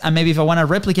happens? And maybe if I want to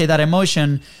replicate that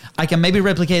emotion, I can maybe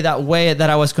replicate that way that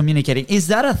I was communicating. Is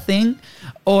that a thing?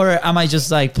 Or am I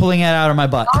just like pulling it out of my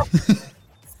butt?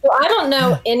 So I don't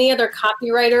know any other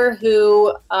copywriter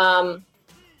who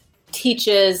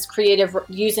teaches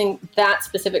using that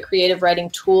specific creative writing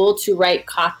tool to write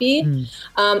copy.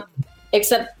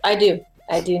 Except I do.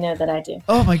 I do know that I do.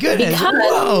 Oh my goodness.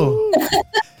 Whoa.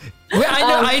 Well,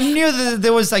 I knew that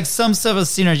there was like some sort of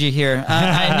synergy here.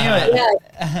 I knew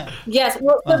it. Yes.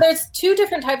 Well, so there's 2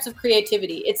 different types of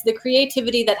creativity. It's the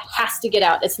creativity that has to get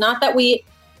out. It's not that we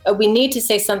need to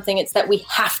say something. It's that we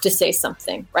have to say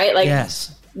something, right? Like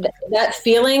that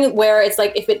feeling where it's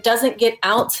like, if it doesn't get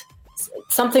out,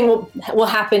 something will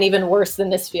happen even worse than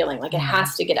this feeling. Like it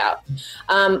has to get out.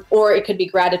 Or it could be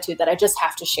gratitude that I just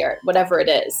have to share it, whatever it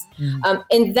is.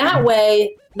 In that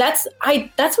way, that's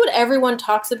what everyone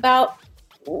talks about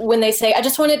when they say, I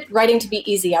just wanted writing to be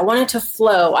easy. I want it to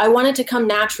flow. I want it to come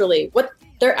naturally. What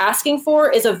they're asking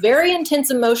for is a very intense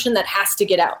emotion that has to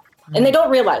get out. And they don't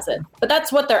realize it, but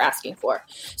that's what they're asking for.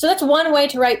 So that's one way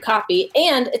to write copy.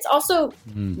 And it's also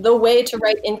the way to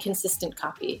write inconsistent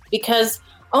copy, because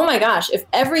oh my gosh, if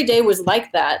every day was like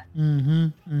that,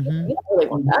 you don't really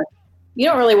want that. You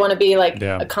don't really want to be like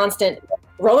a constant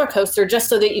roller coaster just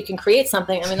so that you can create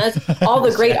something. I mean, that's all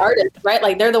the great artists, right?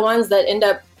 Like they're the ones that end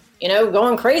up,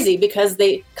 going crazy because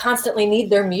they constantly need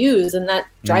their muse, and that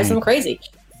drives them crazy.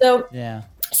 So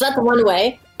that's one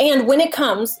way. And when it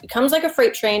comes like a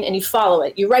freight train, and you follow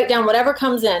it. You write down whatever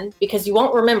comes in because you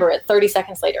won't remember it 30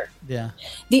 seconds later. Yeah.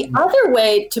 The other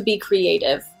way to be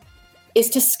creative is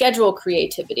to schedule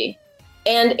creativity,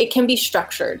 and it can be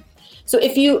structured. So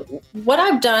what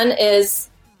I've done is,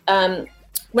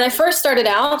 when I first started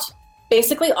out,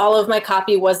 basically all of my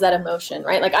copy was that emotion,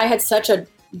 right? Like I had such an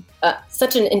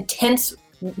intense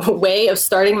way of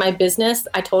starting my business.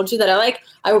 I told you that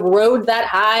I rode that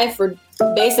high for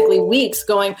basically weeks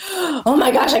going, oh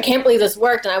my gosh, I can't believe this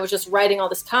worked. And I was just writing all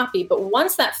this copy. But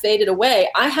once that faded away,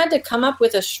 I had to come up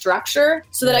with a structure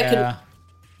so that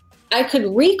I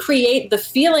could recreate the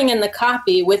feeling in the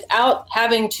copy without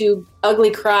having to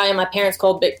ugly cry on my parents'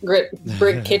 cold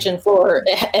brick kitchen floor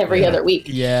every other week.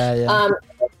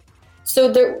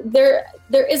 So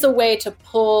there is a way to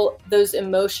pull those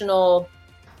emotional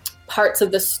parts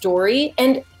of the story,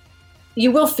 and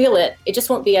you will feel it. It just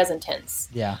won't be as intense.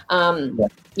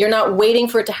 You're not waiting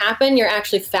for it to happen. You're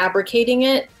actually fabricating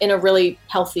it in a really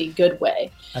healthy, good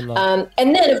way. I love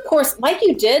and then, of course, like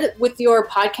you did with your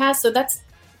podcast, so that's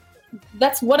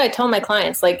what I tell my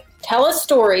clients. Like, tell a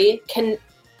story. Can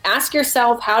ask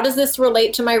yourself, how does this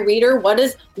relate to my reader?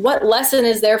 What lesson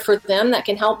is there for them that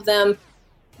can help them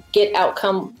get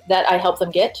outcome that I help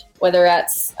them get, whether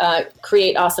that's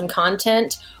create awesome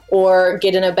content or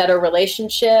get in a better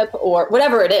relationship or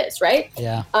whatever it is, right?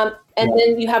 And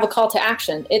then you have a call to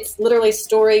action. It's literally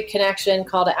story, connection,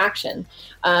 call to action.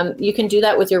 You can do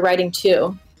that with your writing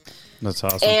too. That's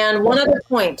awesome. And one other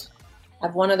point. I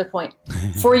have one other point.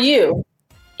 For you,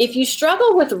 if you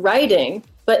struggle with writing,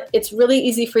 but it's really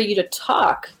easy for you to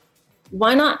talk,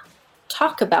 why not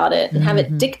talk about it and have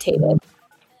it dictated?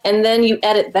 And then you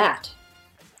edit that.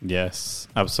 Yes,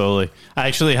 absolutely. I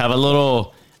actually have a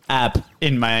little app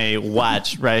in my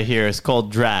watch right here. It's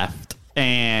called Draft.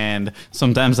 And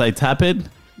sometimes I tap it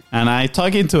and I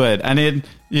talk into it and it,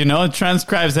 it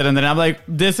transcribes it. And then I'm like,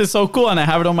 this is so cool. And I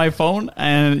have it on my phone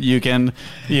and you can,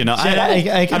 I'm not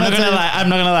gonna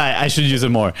lie. I should use it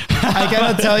more. I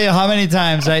cannot tell you how many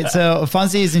times, right? So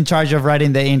Fonzie is in charge of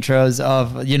writing the intros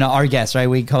of, our guests, right?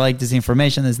 We collect this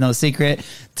information. There's no secret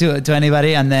to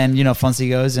anybody. And then, Fonzie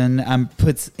goes and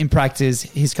puts in practice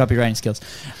his copywriting skills.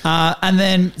 And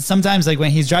then sometimes like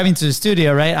when he's driving to the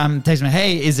studio, right? I'm texting him,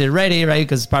 hey, is it ready? Right?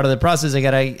 Because part of the process, I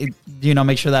gotta,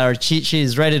 make sure that our cheat sheet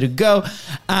is ready to go.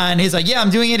 And he's like, yeah, I'm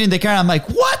doing it in the car. I'm like,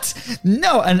 what?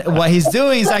 No. And what he's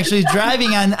doing is actually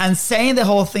driving and saying the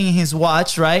whole thing in his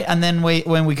watch, right? And then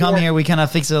when we come here, we kind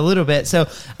of fix it a little bit. So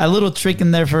a little trick in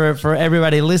there for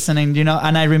everybody listening,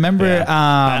 and I remember...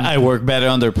 I work better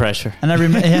under pressure. And I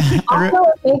remember... Also,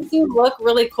 it makes you look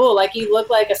really cool. Like you look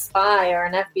like a spy or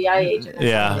an FBI agent.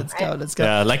 Let's go.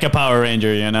 Yeah, like a Power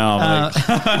Ranger, Yeah,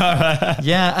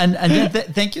 and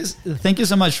thank you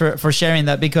so much for sharing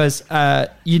that, because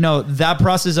that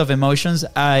process of emotions,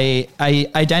 I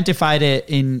identified it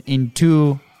in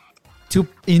two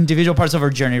individual parts of our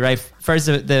journey, right? First,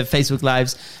 the Facebook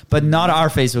Lives, but not our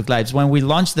Facebook Lives. When we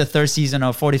launched the third season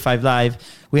of 45 Live,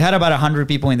 we had about 100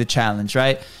 people in the challenge,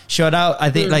 right? Showed out, I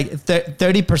think, like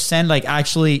 30% like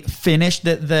actually finished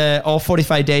the all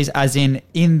 45 days as in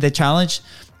the challenge,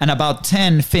 and about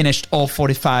 10 finished all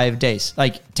 45 days,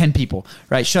 like 10 people,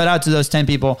 right? Shout out to those 10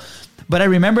 people. But I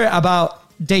remember about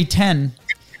day 10,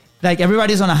 like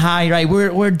everybody's on a high, right?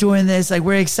 We're doing this, like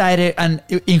we're excited, and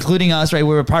including us, right?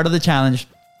 We were part of the challenge.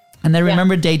 And I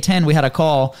remember day 10, we had a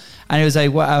call, and it was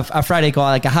like a Friday call,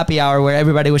 like a happy hour where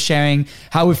everybody was sharing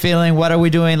how we're feeling, what are we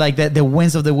doing, like the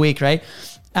wins of the week, right?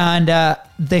 And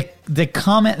the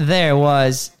comment there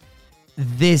was,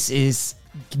 this is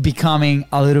becoming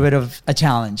a little bit of a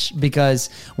challenge, because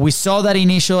we saw that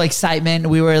initial excitement.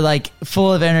 We were like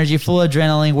full of energy, full of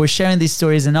adrenaline. We're sharing these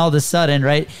stories, and all of a sudden,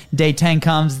 right, day 10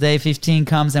 comes, day 15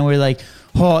 comes, and we're like,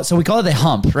 oh, so we call it the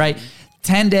hump, right?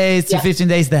 10 days to 15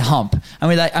 days, the hump. And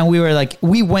we were like,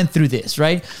 we went through this,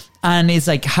 right? And it's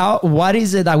like, what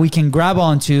is it that we can grab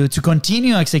onto to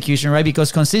continue execution, right?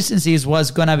 Because consistency is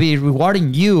what's going to be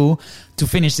rewarding you to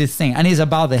finish this thing. And it's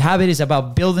about the habit. It's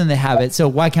about building the habit. So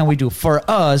what can we do? For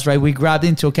us, right, we grabbed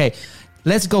into, okay,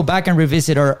 let's go back and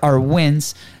revisit our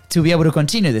wins to be able to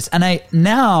continue this. And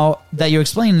now that you're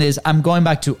explaining this, I'm going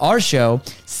back to our show.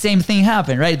 Same thing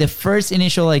happened, right? The first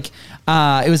initial, it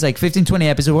was like 15, 20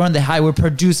 episodes. We're on the high, we're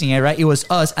producing it, right? It was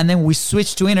us. And then we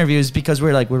switched to interviews because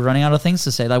we're running out of things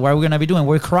to say. Like, what are we going to be doing?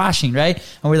 We're crashing, right?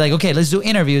 And we're like, okay, let's do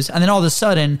interviews. And then all of a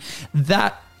sudden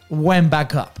that went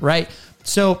back up, right?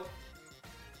 So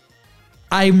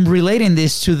I'm relating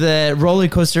this to the roller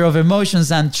coaster of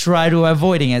emotions and try to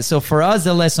avoiding it. So for us,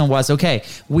 the lesson was, okay,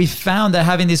 we found that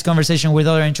having this conversation with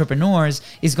other entrepreneurs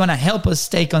is going to help us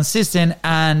stay consistent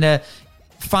and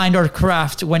find our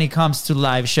craft when it comes to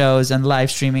live shows and live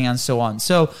streaming and so on.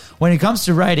 So when it comes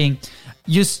to writing,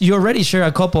 you already share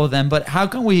a couple of them, but how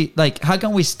can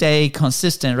we stay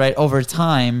consistent, right, over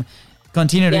time,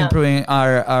 continue to improving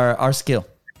our skill?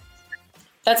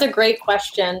 That's a great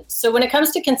question. So when it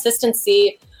comes to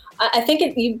consistency, I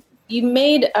think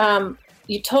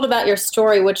you told about your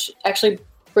story, which actually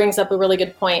brings up a really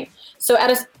good point. So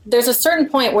there's a certain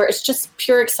point where it's just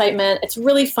pure excitement. It's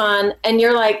really fun. And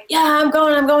you're like, yeah, I'm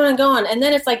going. And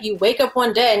then it's like you wake up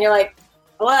one day and you're like,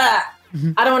 blah,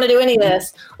 I don't want to do any of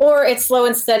this. Or it's slow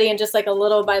and steady and just like a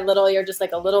little by little, you're just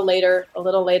like a little later,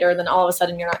 then all of a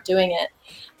sudden you're not doing it.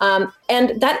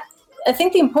 And that, I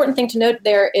think the important thing to note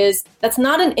there is that's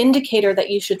not an indicator that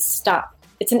you should stop.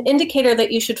 It's an indicator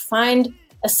that you should find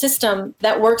a system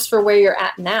that works for where you're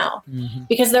at now,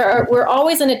 because we're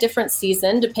always in a different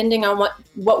season depending on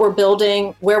what we're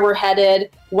building, where we're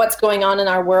headed, what's going on in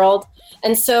our world.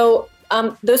 And so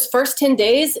those first 10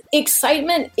 days,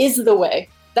 excitement is the way.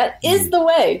 That is the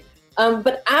way.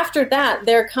 But after that,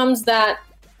 there comes that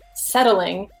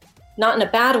settling, not in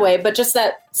a bad way, but just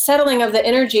that settling of the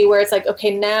energy where it's like, okay,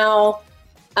 now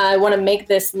I want to make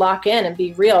this lock in and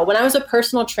be real. When I was a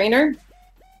personal trainer,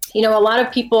 a lot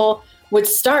of people would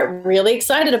start really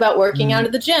excited about working out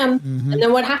at the gym. And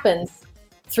then what happens?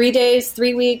 3 days,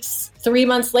 3 weeks, 3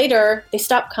 months later, they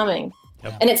stop coming.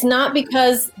 Yep. And it's not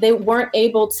because they weren't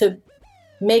able to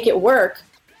make it work.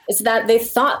 It's that they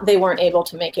thought they weren't able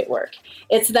to make it work.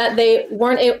 It's that they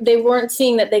weren't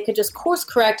seeing that they could just course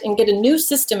correct and get a new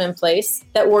system in place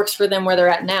that works for them where they're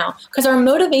at now. Because our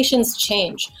motivations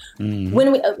change.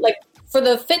 When we, for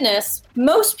the fitness,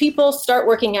 most people start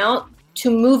working out to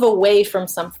move away from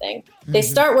something. They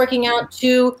start working out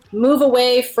to move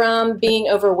away from being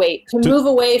overweight, to move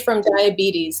away from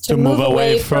diabetes, to move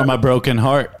away from a broken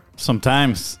heart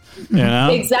sometimes,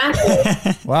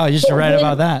 Exactly. Wow, you should write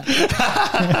about that.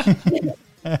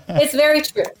 It's very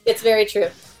true. It's very true.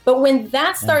 But when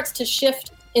that starts to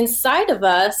shift inside of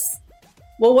us,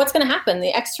 well, what's going to happen?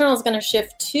 The external is going to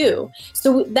shift too.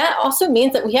 So that also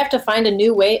means that we have to find a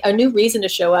new way, a new reason to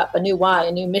show up, a new why,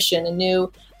 a new mission, a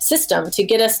new system to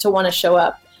get us to want to show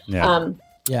up.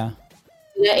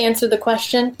 Did I answer the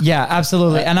question? Yeah,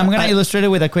 absolutely. And I'm going to illustrate it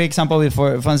with a quick example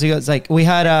before Fonzie goes. Like, we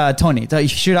had Tony.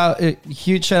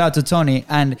 Huge shout out to Tony.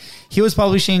 And he was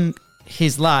publishing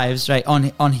his lives, right,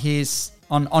 on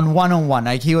one-on-one.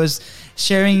 Like, he was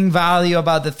sharing value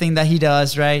about the thing that he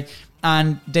does, right?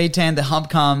 And day 10, the hump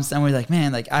comes, and we're like,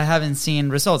 man, like, I haven't seen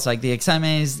results. Like, the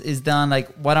excitement is done. Like,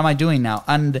 what am I doing now?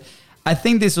 And I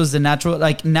think this was the natural,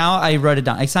 like, now I wrote it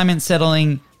down. Excitement,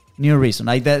 settling, new reason,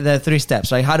 like the 3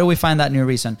 steps, right? How do we find that new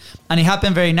reason? And it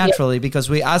happened very naturally because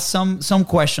we asked some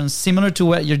questions similar to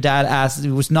what your dad asked.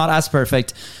 It was not as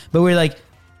perfect, but we're like,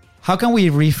 how can we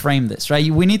reframe this,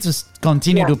 right? We need to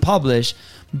continue to publish,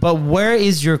 but where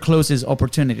is your closest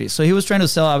opportunity? So he was trying to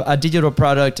sell a digital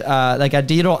product, like a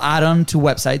digital add-on to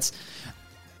websites,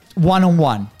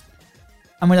 one-on-one.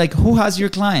 And we're like, who has your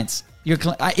clients? Your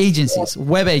agencies,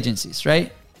 web agencies,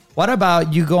 right? What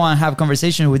about you go and have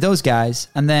conversation with those guys,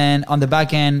 and then on the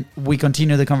back end, we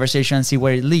continue the conversation and see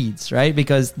where it leads, right?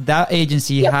 Because that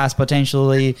agency has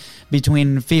potentially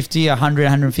between 50, 100,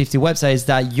 150 websites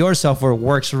that your software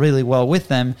works really well with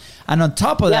them. And on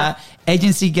top of that,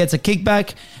 agency gets a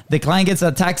kickback, the client gets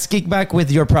a tax kickback with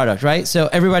your product, right? So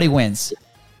everybody wins.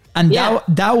 And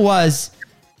that was...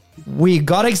 We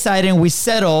got excited, we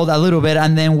settled a little bit,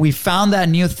 and then we found that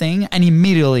new thing, and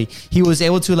immediately he was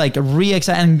able to like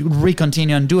re-excite and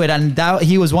re-continue and do it. And that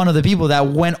he was one of the people that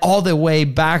went all the way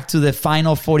back to the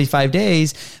final 45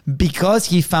 days because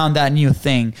he found that new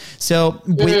thing. So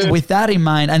with that in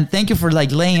mind, and thank you for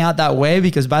like laying out that way,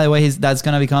 because by the way, that's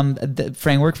going to become the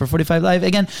framework for 45 Live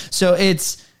again. So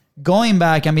it's going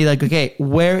back and be like, okay,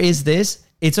 where is this?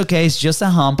 It's okay. It's just a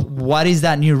hump. What is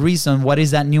that new reason? What is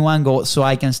that new angle so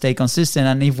I can stay consistent?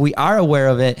 And if we are aware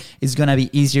of it, it's going to be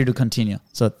easier to continue.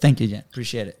 So thank you, Jen.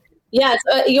 Appreciate it. Yeah.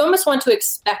 You almost want to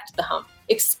expect the hump.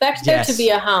 Expect there to be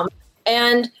a hump.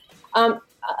 And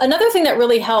another thing that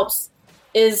really helps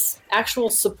is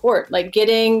actual support, like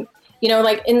getting,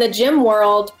 like in the gym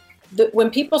world, when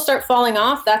people start falling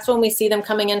off, that's when we see them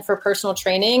coming in for personal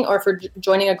training or for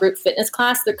joining a group fitness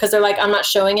class, because they're like, I'm not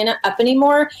showing it up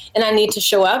anymore and I need to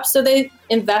show up. So they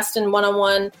invest in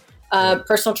one-on-one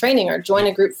personal training or join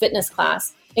a group fitness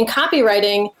class. In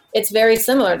copywriting, it's very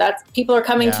similar. That's people are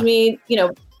coming to me,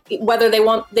 whether they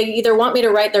either want me to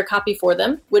write their copy for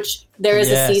them, which there is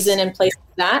a season in place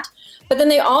for that. But then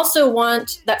they also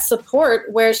want that support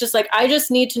where it's just like, I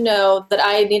just need to know that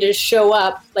I need to show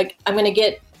up. Like, I'm going to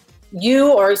get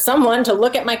you or someone to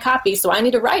look at my copy, so I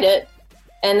need to write it,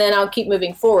 and then I'll keep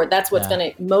moving forward. That's what's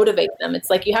going to motivate them. It's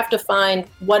like you have to find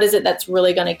what is it that's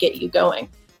really going to get you going.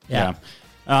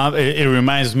 It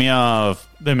reminds me of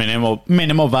the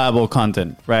minimal viable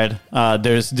content, right?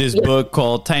 There's this book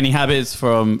called Tiny Habits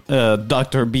from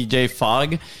Dr. BJ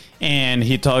Fogg, and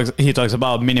he talks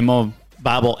about minimal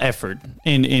viable effort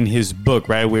in his book,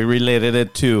 right? We related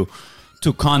it to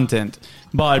to content,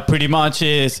 but pretty much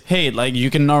is, hey, like you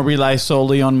cannot rely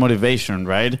solely on motivation,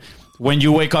 right? When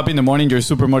you wake up in the morning, you're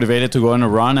super motivated to go on a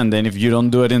run, and then if you don't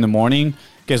do it in the morning,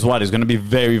 guess what? It's going to be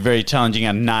very, very challenging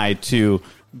at night to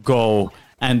go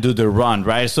and do the run,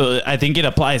 right? So I think it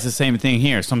applies the same thing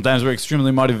here. Sometimes we're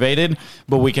extremely motivated,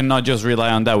 but we cannot just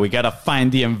rely on that. We got to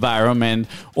find the environment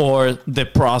or the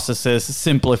processes,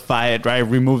 simplify it, right?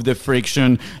 Remove the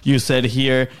friction. You said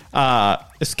here,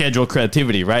 schedule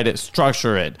creativity, right?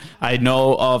 Structure it. I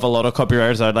know of a lot of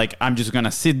copywriters that are like, I'm just going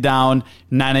to sit down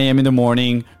 9 a.m. in the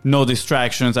morning, no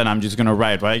distractions, and I'm just going to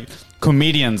write, right?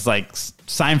 Comedians like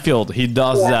Seinfeld, he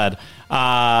does that.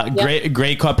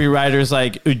 Great copywriters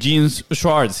like Eugene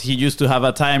Schwartz. He used to have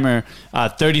a timer,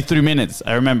 33 minutes.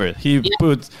 I remember he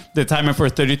put the timer for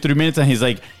 33 minutes, and he's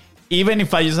like, even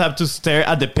if I just have to stare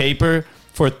at the paper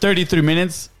for 33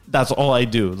 minutes, that's all I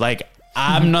do. Like,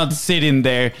 I'm not sitting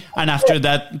there, and after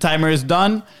that timer is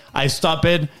done, I stop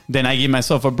it, then I give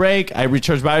myself a break, I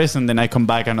recharge batteries, and then I come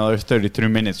back another 33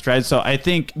 minutes, right? So I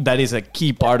think that is a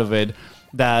key part of it,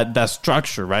 that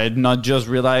structure, right? Not just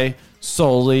rely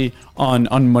solely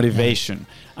on motivation.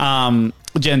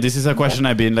 Jen, this is a question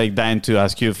I've been like dying to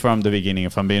ask you from the beginning,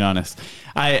 if I'm being honest.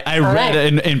 I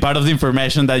read in part of the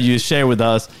information that you share with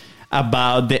us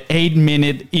about the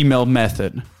 8-minute email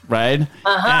method, right?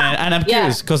 And I'm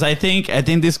curious because I think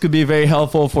this could be very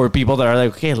helpful for people that are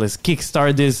like, okay, let's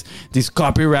kickstart this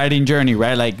copywriting journey,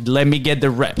 right? Like, let me get the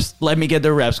reps.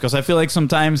 Because I feel like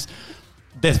sometimes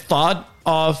the thought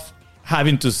of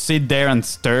having to sit there and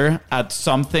stare at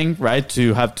something, right?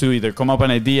 To have to either come up with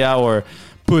an idea or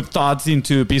put thoughts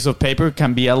into a piece of paper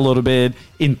can be a little bit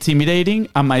intimidating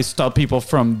and might stop people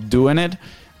from doing it,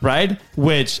 right?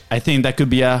 Which I think that could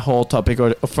be a whole topic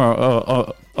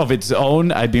of its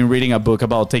own. I've been reading a book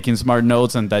about taking smart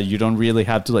notes and that you don't really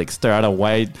have to like stare at a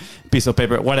white piece of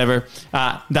paper, whatever.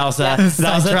 That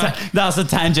was a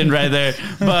tangent right there.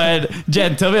 But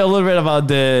Jen, tell me a little bit about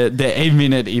the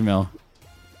 8-minute email.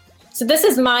 So this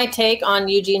is my take on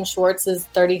Eugene Schwartz's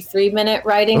 33-minute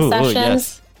writing sessions.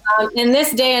 Yes. In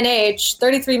this day and age,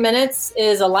 33 minutes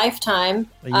is a lifetime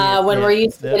when we're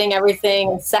used to getting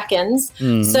everything in seconds.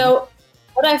 So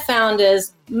what I found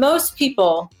is most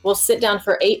people will sit down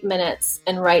for 8 minutes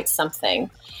and write something.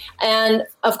 And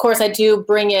of course, I do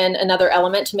bring in another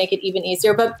element to make it even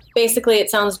easier. But basically, it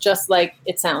sounds just like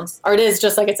it sounds, or it is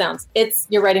just like it sounds.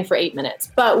 You're writing for 8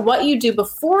 minutes. But what you do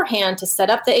beforehand to set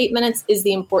up the 8 minutes is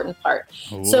the important part.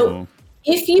 Ooh. So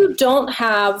if you don't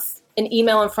have an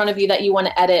email in front of you that you want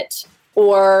to edit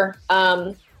or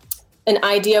an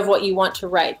idea of what you want to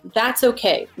write, that's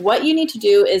okay. What you need to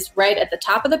do is write at the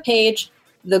top of the page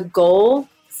the goal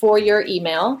for your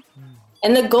email.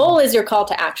 And the goal is your call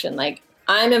to action. Like,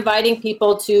 I'm inviting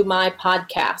people to my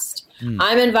podcast.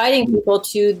 I'm inviting people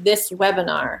to this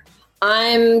webinar.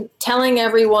 I'm telling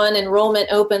everyone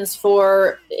enrollment opens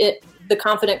for the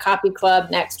Confident Copy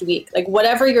Club next week. Like,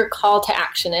 whatever your call to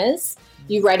action is,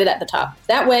 you write it at the top.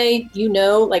 That way, you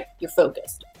know, like, you're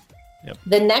focused. Yep.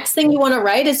 The next thing you want to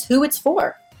write is who it's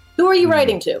for. Who are you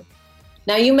writing to?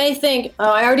 Now, you may think,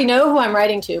 oh, I already know who I'm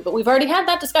writing to, but we've already had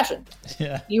that discussion.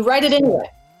 Yeah. You write it anyway.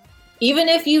 Even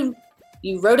if you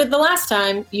wrote it the last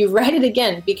time, you write it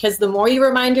again, because the more you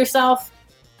remind yourself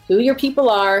who your people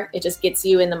are, it just gets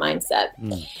you in the mindset.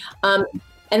 And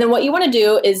then what you want to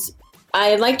do is,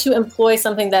 I like to employ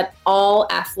something that all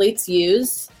athletes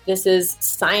use. This is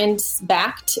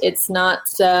science-backed. It's not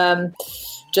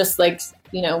just like,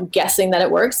 guessing that it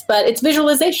works, but it's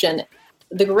visualization.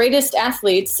 The greatest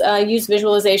athletes use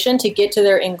visualization to get to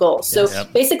their end goal. So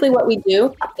basically what we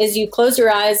do is you close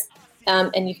your eyes,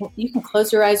 and you can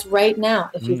close your eyes right now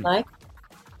if you'd like.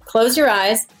 Close your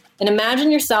eyes and imagine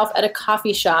yourself at a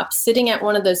coffee shop sitting at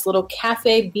one of those little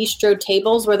cafe bistro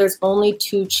tables where there's only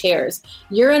 2 chairs.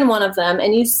 You're in one of them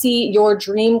and you see your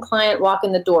dream client walk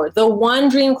in the door. The one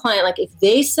dream client, like if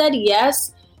they said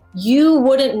yes, you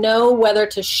wouldn't know whether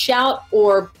to shout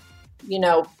or,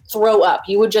 throw up.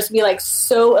 You would just be like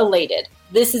so elated.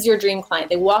 This is your dream client.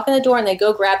 They walk in the door and they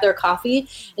go grab their coffee,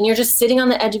 and you're just sitting on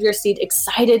the edge of your seat,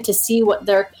 excited to see what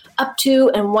they're up to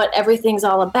and what everything's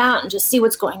all about and just see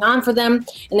what's going on for them.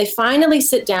 And they finally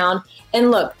sit down, and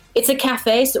look, it's a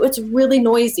cafe, so it's really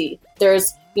noisy.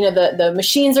 There's, the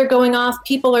machines are going off.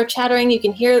 People are chattering. You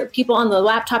can hear people on the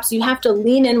laptops. You have to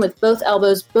lean in with both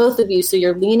elbows, both of you. So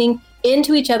you're leaning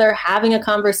into each other, having a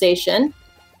conversation.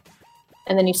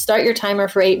 And then you start your timer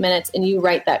for 8 minutes and you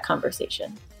write that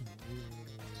conversation.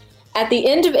 At the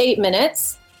end of 8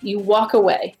 minutes, you walk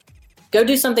away. Go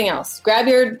do something else. Grab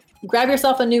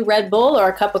yourself a new Red Bull or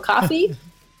a cup of coffee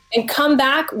and come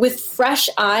back with fresh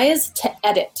eyes to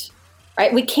edit.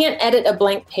 Right? We can't edit a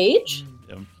blank page.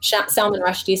 Salman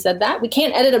Rushdie said that. We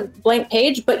can't edit a blank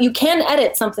page, but you can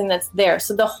edit something that's there.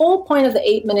 So the whole point of the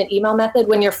 8-minute email method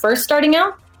when you're first starting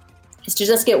out is to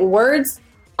just get words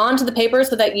onto the paper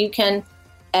so that you can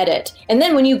edit. And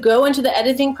then when you go into the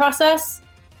editing process,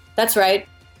 that's right,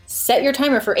 set your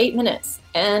timer for 8 minutes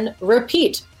and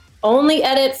repeat. Only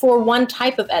edit for one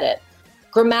type of edit.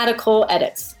 Grammatical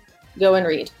edits. Go and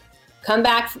read. Come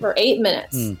back for 8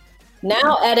 minutes.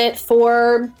 Now edit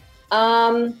for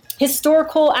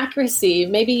historical accuracy.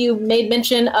 Maybe you made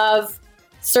mention of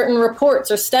certain reports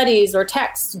or studies or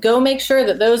texts. Go make sure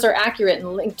that those are accurate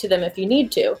and link to them if you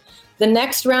need to. The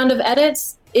next round of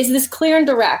edits, is this clear and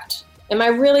direct? Am I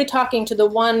really talking to the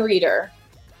one reader?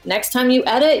 Next time you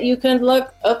edit, you can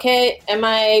look, okay, am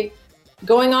I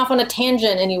going off on a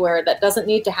tangent anywhere that doesn't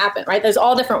need to happen, right? There's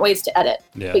all different ways to edit,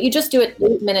 but you just do it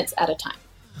 8 minutes at a time.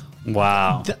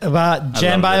 Wow. But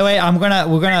Jen, by the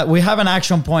way, we have an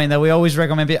action point that we always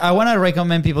recommend. I want to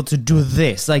recommend people to do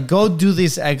this. Like, go do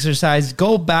this exercise.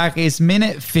 Go back. It's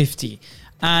minute 50.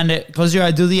 And close your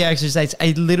eye, do the exercise.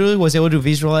 I literally was able to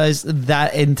visualize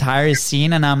that entire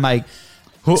scene. And I'm like,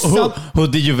 Who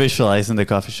did you visualize in the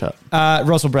coffee shop?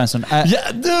 Russell Brunson.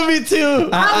 Yeah, me too.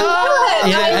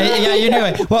 Yeah, you knew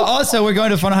it. Well, also, we're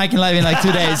going to Fun Hiking Live in like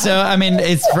 2 days. So, I mean,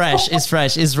 it's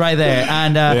fresh. It's right there.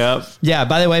 And yeah,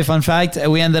 by the way, fun fact,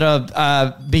 we ended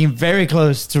up being very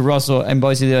close to Russell in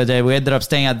Boise the other day. We ended up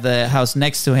staying at the house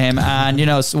next to him. And, you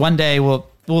know, one day we'll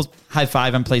high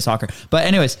five and play soccer. But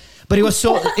anyways, it was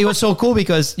so cool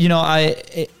because, you know,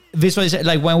 visualize,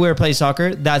 like when we were playing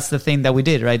soccer, that's the thing that we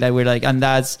did, right? Like we're like, and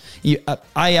that's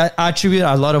I attribute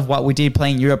a lot of what we did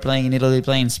playing in Europe, playing in Italy,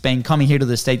 playing in Spain, coming here to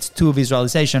the States to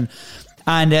visualization.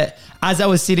 And as I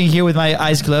was sitting here with my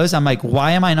eyes closed, I'm like,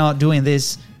 why am I not doing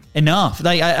this enough?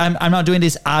 Like I'm not doing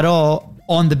this at all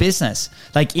on the business.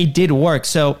 Like it did work.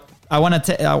 So I want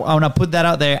to put that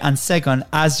out there. And second,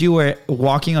 as you were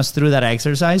walking us through that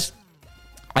exercise,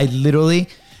 I literally.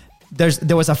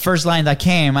 There was a first line that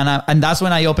came, and that's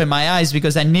when I opened my eyes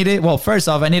because I needed. Well, first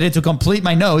off, I needed to complete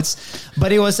my notes,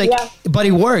 but it was like, but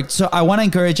it worked. So I want to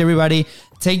encourage everybody,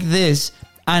 take this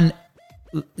and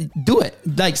do it.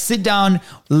 Like sit down,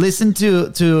 listen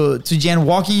to Jen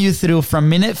walking you through from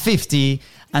minute 50,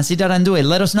 and sit down and do it.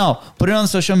 Let us know. Put it on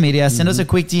social media. Send us a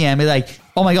quick DM. Be like,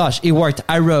 oh my gosh, it worked.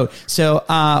 I wrote. So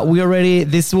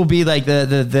this will be like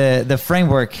the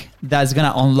framework that's going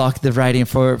to unlock the writing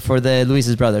for the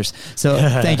Luis's brothers. So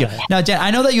thank you. Now, Jen, I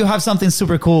know that you have something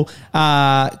super cool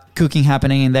cooking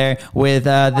happening in there with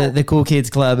the Cool Kids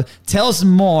Club. Tell us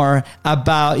more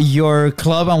about your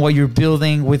club and what you're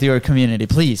building with your community.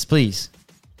 Please.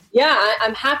 Yeah,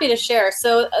 I'm happy to share.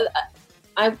 So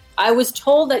I was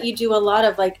told that you do a lot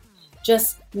of like,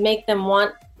 just make them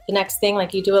want the next thing.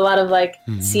 Like you do a lot of like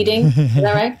seeding. Is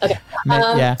that right? Okay. So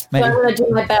I'm going to do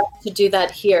my best to do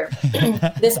that here.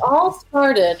 This all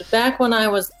started back when I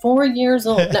was 4 years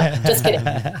old. No, just kidding.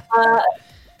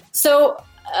 So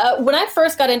when I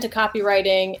first got into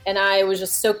copywriting and I was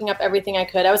just soaking up everything I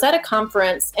could, I was at a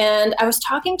conference and I was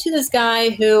talking to this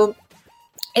guy who,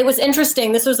 it was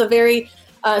interesting. This was a very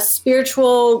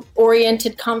spiritual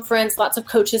oriented conference, lots of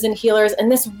coaches and healers.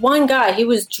 And this one guy, he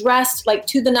was dressed like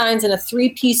to the nines in a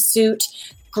 3-piece suit,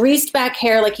 greased back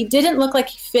hair. Like he didn't look like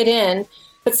he fit in,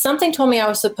 but something told me I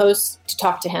was supposed to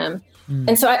talk to him.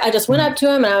 And so I just went up to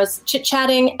him and I was chit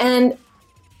chatting and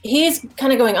he's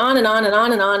kind of going on and on and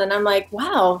on and on. And I'm like,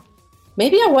 wow,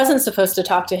 maybe I wasn't supposed to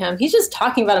talk to him. He's just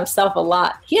talking about himself a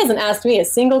lot. He hasn't asked me a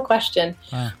single question,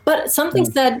 but something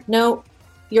said, no,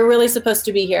 you're really supposed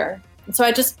to be here. And so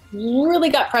I just really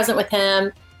got present with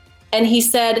him. And he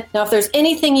said, now, if there's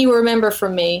anything you remember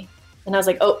from me, and I was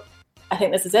like, oh, I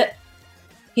think this is it.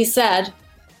 He said,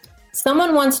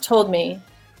 someone once told me,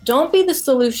 don't be the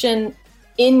solution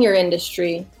in your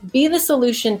industry, be the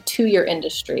solution to your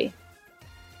industry.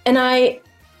 And I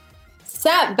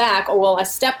stepped back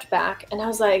and I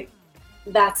was like,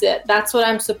 that's it. That's what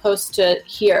I'm supposed to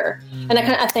hear. And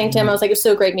I thanked him. I was like, it was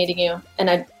so great meeting you. And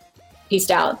I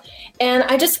peaced out. And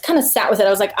I just kind of sat with it. I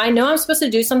was like, I know I'm supposed to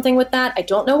do something with that. I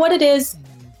don't know what it is.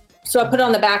 So I put it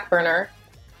on the back burner.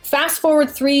 Fast forward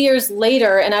 3 years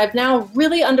later, and I've now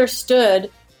really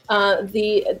understood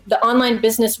the online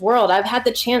business world. I've had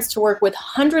the chance to work with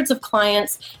hundreds of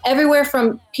clients, everywhere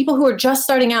from people who are just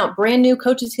starting out, brand new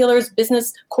coaches, healers,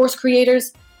 business course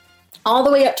creators, all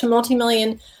the way up to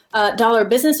multi-million dollar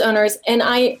business owners. And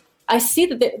I see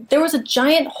that there was a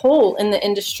giant hole in the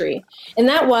industry. And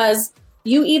that was,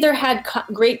 you either had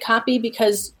great copy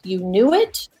because you knew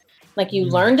it, like you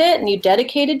learned it and you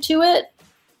dedicated to it,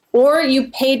 or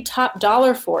you paid top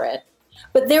dollar for it.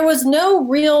 But there was no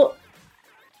real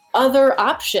other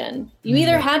option. You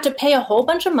either had to pay a whole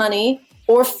bunch of money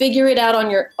or figure it out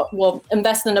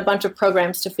invest in a bunch of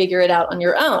programs to figure it out on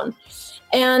your own.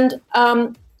 And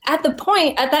at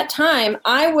that time,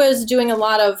 I was doing a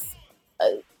lot of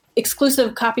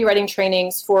exclusive copywriting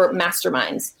trainings for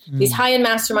masterminds, these high-end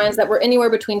masterminds that were anywhere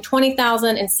between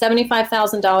 $20,000 and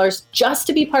 $75,000 just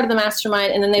to be part of the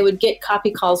mastermind. And then they would get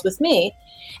copy calls with me.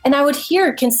 And I would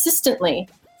hear consistently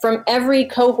from every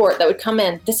cohort that would come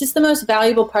in, this is the most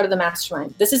valuable part of the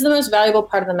mastermind. This is the most valuable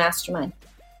part of the mastermind.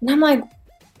 And I'm like,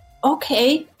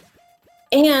 okay.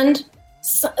 And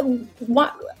so,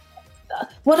 what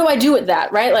do I do with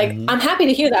that? Right? Like, I'm happy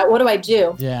to hear that. What do I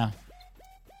do? Yeah.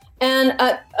 And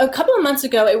a couple of months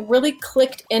ago, it really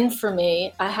clicked in for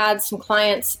me. I had some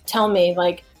clients tell me,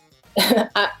 like,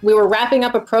 we were wrapping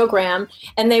up a program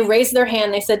and they raised their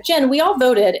hand. They said, Jen, we all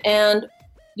voted and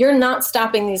you're not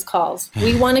stopping these calls.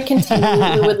 We want to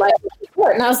continue. We would like to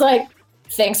support. And I was like,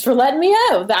 thanks for letting me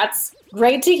know. That's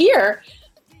great to hear.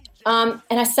 And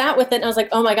I sat with it and I was like,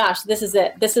 oh my gosh, this is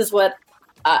it. This is what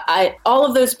all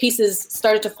of those pieces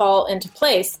started to fall into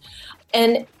place.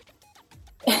 And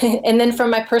then from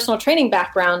my personal training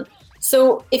background.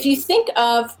 So if you think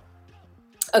of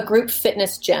a group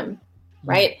fitness gym,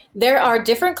 right? There are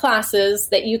different classes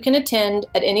that you can attend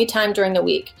at any time during the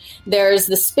week. There's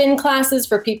the spin classes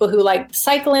for people who like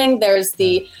cycling. There's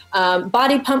the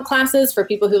body pump classes for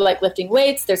people who like lifting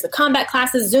weights. There's the combat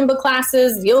classes, Zumba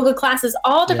classes, yoga classes,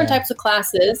 all different types of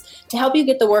classes to help you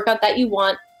get the workout that you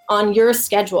want on your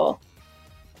schedule.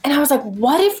 And I was like,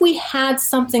 what if we had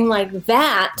something like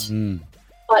that,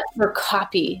 but for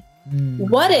copy?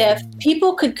 What if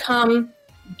people could come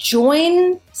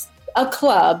join a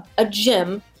club, a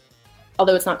gym,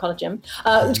 although it's not called a gym,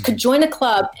 could join a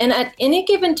club, and at any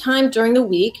given time during the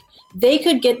week, they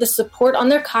could get the support on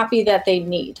their copy that they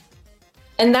need.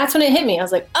 And that's when it hit me. I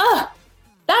was like,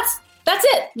 that's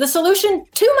it. The solution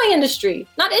to my industry,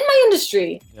 not in my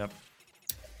industry. Yep.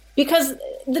 Because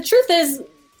the truth is,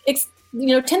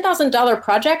 $10,000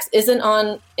 projects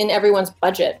isn't in everyone's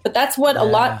budget, but that's what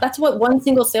that's what one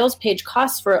single sales page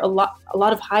costs for a lot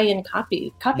of high-end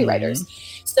copywriters.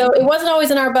 So it wasn't always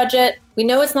in our budget. We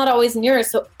know it's not always in yours.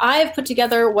 So I've put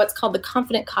together what's called the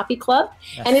Confident Copy Club,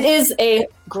 and it is a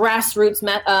grassroots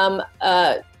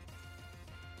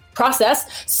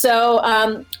process.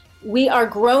 So we are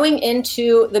growing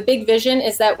into, the big vision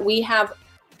is that we have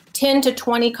 10 to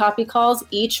 20 copy calls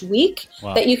each week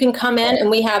that you can come in, and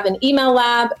we have an email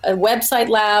lab, a website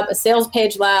lab, a sales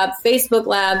page lab, Facebook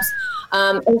labs.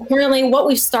 And currently what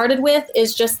we've started with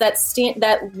is just that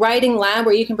writing lab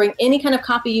where you can bring any kind of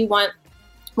copy you want.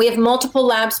 We have multiple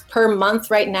labs per month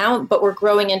right now, but we're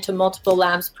growing into multiple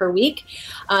labs per week.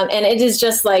 And it is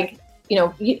just like,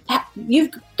 you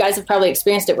guys have probably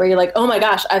experienced it where you're like, oh my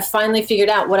gosh, I've finally figured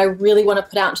out what I really want to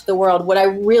put out into the world, what I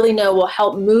really know will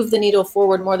help move the needle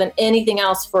forward more than anything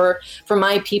else for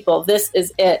my people. This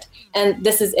is it. And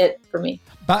this is it for me.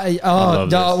 But,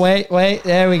 wait,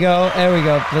 there we go,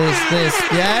 please.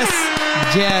 Yes.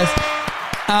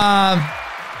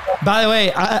 By the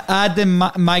way, I add the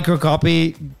micro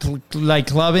copy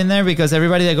club in there, because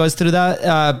everybody that goes through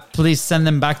that, please send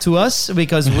them back to us,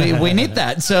 because we need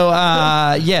that. So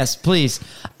yes, please.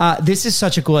 This is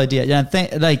such a cool idea. Yeah,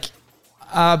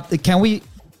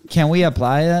 can we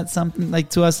apply that something like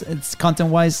to us? It's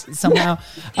content wise somehow.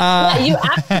 Yeah, you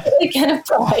absolutely can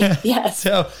apply. Yes.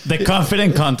 So the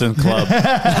Confident Content Club.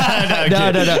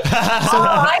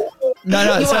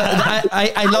 No. So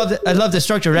I love the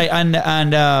structure, right?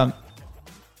 And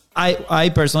I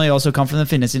personally also come from the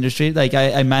fitness industry. Like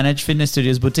I manage fitness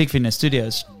studios, boutique fitness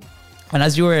studios. And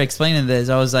as you were explaining this,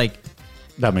 I was like,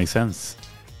 that makes sense.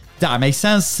 That makes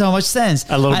sense. So much sense.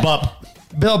 A little bop.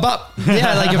 Bill Bop.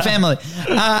 Yeah, like your family.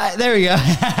 There we go.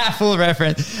 Full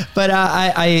reference. But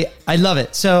I love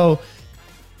it. So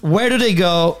where do they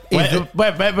go?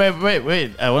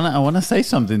 Wait. I wanna say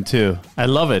something too. I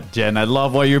love it, Jen. I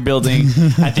love what you're building.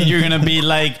 I think you're gonna be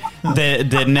like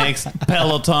the next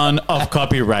Peloton of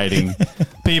copywriting.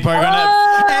 People are like,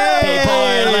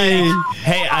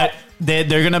 hey,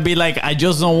 they're gonna be like, I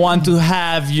just don't want to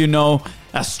have,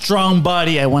 a strong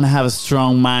body. I want to have a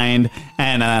strong mind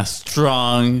and a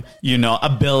strong,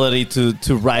 ability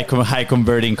to write high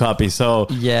converting copy. So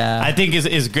yeah, I think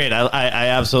it's great. I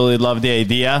absolutely love the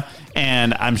idea,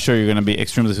 and I'm sure you're going to be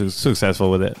extremely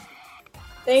successful with it.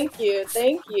 Thank you.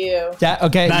 Yeah,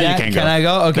 okay. Now yeah, you can go. I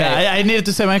go? Okay. Yeah, I needed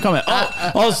to say my comment.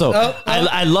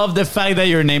 I love the fact that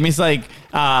your name is like,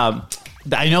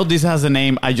 I know this has a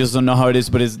name, I just don't know how it is,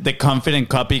 but it's the Confident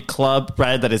Copy Club,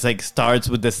 right? That is like starts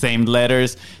with the same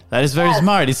letters. That is very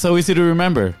smart. It's so easy to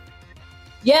remember.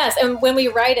 Yes, and when we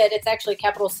write it, it's actually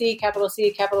capital C, capital C,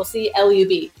 capital C,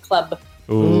 LUB, Club.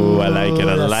 Ooh, I like it.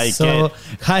 I like it.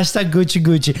 Hashtag Gucci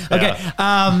Gucci. Okay.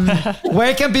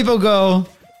 Where can people go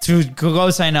to go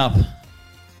sign up?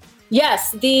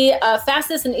 Yes, the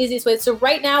fastest and easiest way. So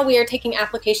right now we are taking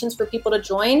applications for people to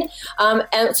join.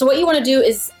 And so what you want to do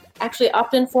is actually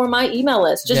opt in for my email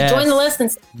list. Just join the list and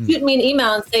shoot me an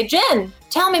email and say, Jen,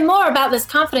 tell me more about this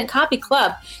Confident Copy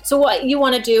Club. So what you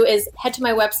want to do is head to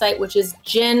my website, which is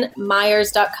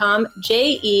jennmayers.com,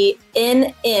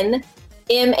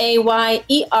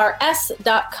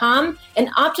 JENNMAYERS.com, and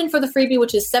opt in for the freebie,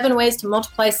 which is 7 ways to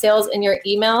multiply sales in your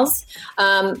emails.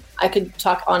 I could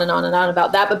talk on and on and on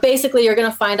about that, but basically you're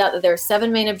going to find out that there are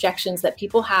 7 main objections that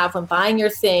people have when buying your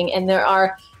thing, and there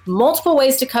are multiple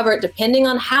ways to cover it depending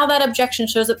on how that objection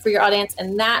shows up for your audience,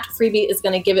 and that freebie is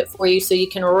going to give it for you so you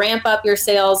can ramp up your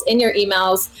sales in your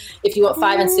emails if you want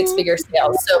 5 and 6 figure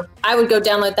sales. So I would go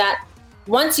download that.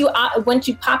 Once you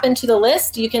pop into the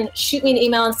list, you can shoot me an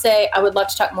email and say, I would love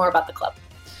to talk more about the club.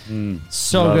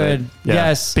 So good. Yeah.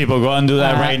 Yes. People go and do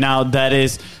that right now. That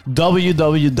is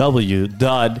www.Myers,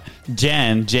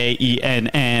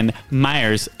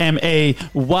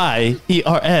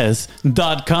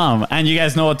 MAYERS.com. And you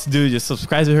guys know what to do. Just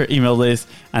subscribe to her email list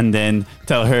and then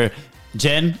tell her,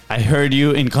 Jen, I heard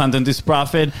you in Content is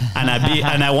Profit, and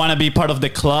I want to be part of the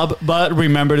club, but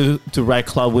remember to write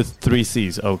club with 3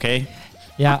 C's, okay?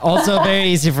 Yeah, also very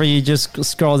easy for you. Just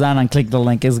scroll down and click the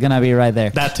link. It's going to be right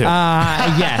there. That too.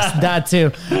 Yes, that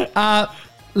too.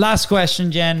 Last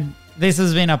question, Jen. This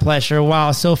has been a pleasure.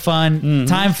 Wow, so fun.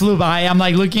 Time flew by. I'm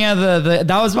like looking at the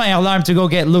that was my alarm to go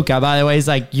get Luca, by the way. It's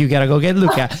like, you got to go get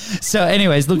Luca. So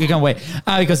anyways, Luca can't wait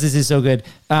because this is so good.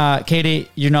 Katie,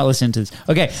 you're not listening to this.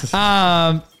 Okay.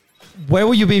 Where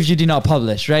would you be if you did not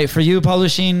publish, right? For you,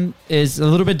 publishing is a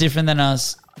little bit different than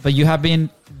us, but you have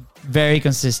been very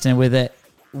consistent with it.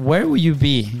 Where would you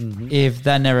be if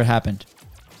that never happened?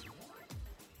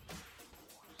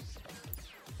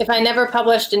 If I never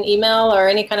published an email or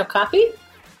any kind of copy?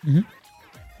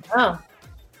 Oh.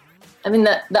 I mean,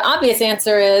 the obvious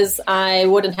answer is I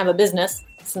wouldn't have a business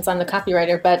since I'm the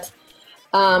copywriter. But,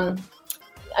 I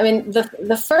mean,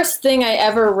 the first thing I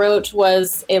ever wrote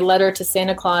was a letter to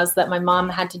Santa Claus that my mom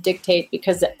had to dictate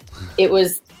because it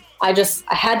was, I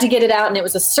had to get it out, and it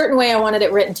was a certain way I wanted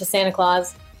it written to Santa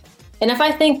Claus. And if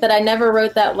I think that I never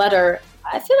wrote that letter,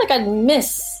 I feel like I'd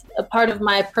miss a part of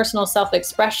my personal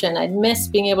self-expression. I'd miss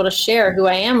being able to share who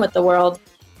I am with the world.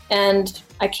 And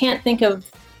I can't think of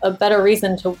a better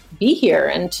reason to be here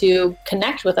and to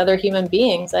connect with other human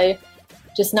beings.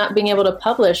 Just not being able to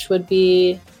publish would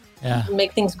be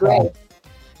make things great.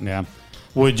 Yeah.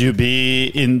 Would you be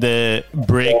in the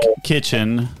brick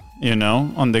kitchen,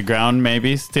 on the ground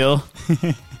maybe still?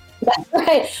 That's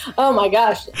right. Oh my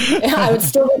gosh. I would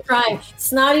still be crying.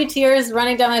 Snotty tears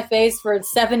running down my face for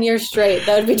 7 years straight.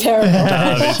 That would be terrible.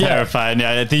 That would be terrifying.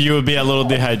 Yeah, I think you would be a little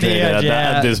dehydrated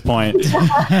at this point.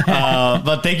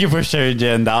 But thank you for sharing,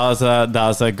 Jen. That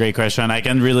was a great question. I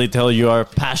can really tell you are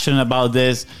passionate about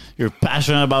this. You're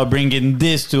passionate about bringing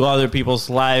this to other people's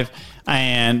life.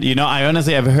 And, I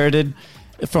honestly have heard it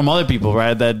from other people,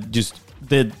 right? That just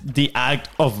the act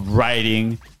of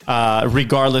writing,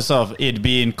 regardless of it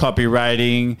being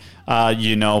copywriting,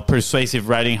 persuasive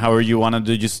writing, however you want to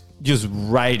do, just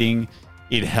writing,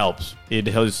 it helps. It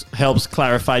helps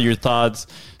clarify your thoughts.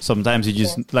 Sometimes you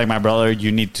just, like my brother,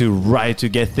 you need to write to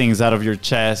get things out of your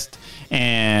chest.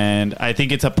 And I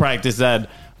think it's a practice that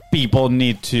people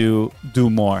need to do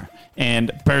more.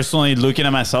 And personally, looking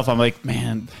at myself, I'm like,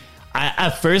 man,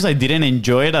 at first I didn't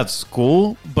enjoy it at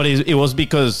school, but it was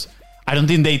because I don't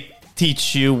think they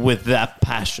teach you with that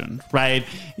passion, right?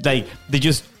 Like they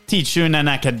just teach you in an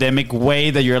academic way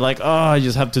that you're like, oh, I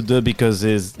just have to do it because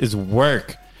it's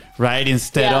work, right?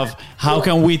 Instead of how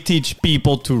can we teach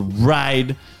people to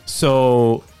write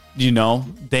so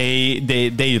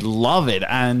they love it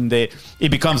and it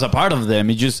becomes a part of them.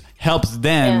 It just helps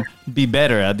them be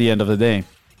better at the end of the day.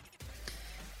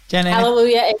 Jen,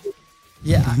 Hallelujah.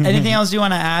 Yeah. Anything else you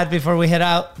want to add before we head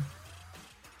out?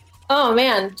 Oh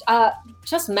man,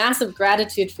 just massive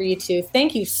gratitude for you two.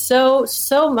 Thank you so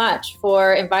much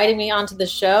for inviting me onto the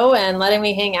show and letting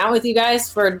me hang out with you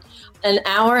guys for an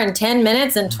hour and 10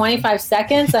 minutes and 25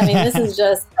 seconds. I mean, this has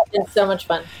just been so much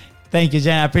fun. Thank you,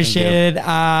 Jen. I appreciate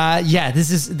it.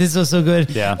 This is also good.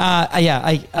 Yeah.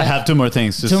 I have 2 more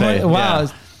things to say. Wow. Yeah.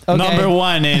 Okay. Number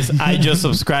one is I just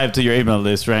subscribed to your email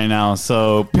list right now.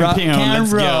 So Rock and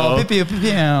let's roll. go. Pew, pew, pew,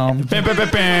 pew.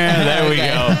 There we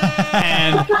Okay. go.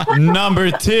 And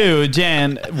number two,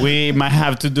 Jen, we might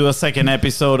have to do a second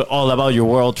episode all about your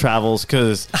world travels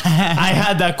because I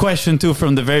had that question too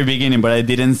from the very beginning, but I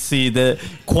didn't see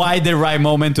quite the right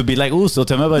moment to be like, "Ooh, so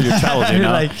tell me about your travels," you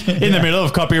know, Like, in the middle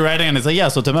of copywriting, and it's like, "Yeah,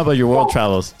 so tell me about your world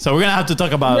travels." So we're gonna have to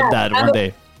talk about that one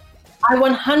day. I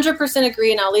 100%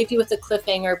 agree, and I'll leave you with a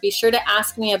cliffhanger. Be sure to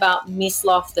ask me about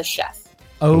Mislav the chef.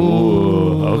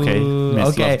 Ooh, okay.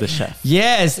 Mislav the chef.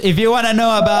 Yes, if you want to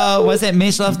know about, was it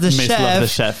Mislav the Mislav the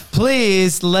chef.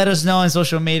 please let us know on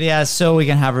social media so we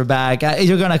can have her back.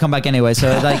 You're going to come back anyway,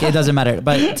 so like it doesn't matter,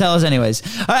 but tell us anyways.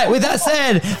 All right, with that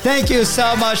said, thank you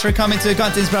so much for coming to the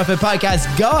Contents Profit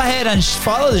Podcast. Go ahead and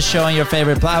follow the show on your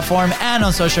favorite platform and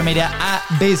on social media at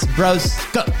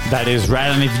BizBrosCo. That is right.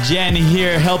 And if Jen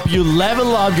here helped you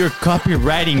level up your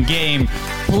copywriting game,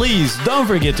 please don't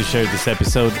forget to share this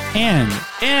episode and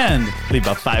leave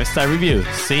a 5-star review.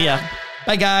 See ya.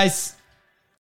 Bye, guys.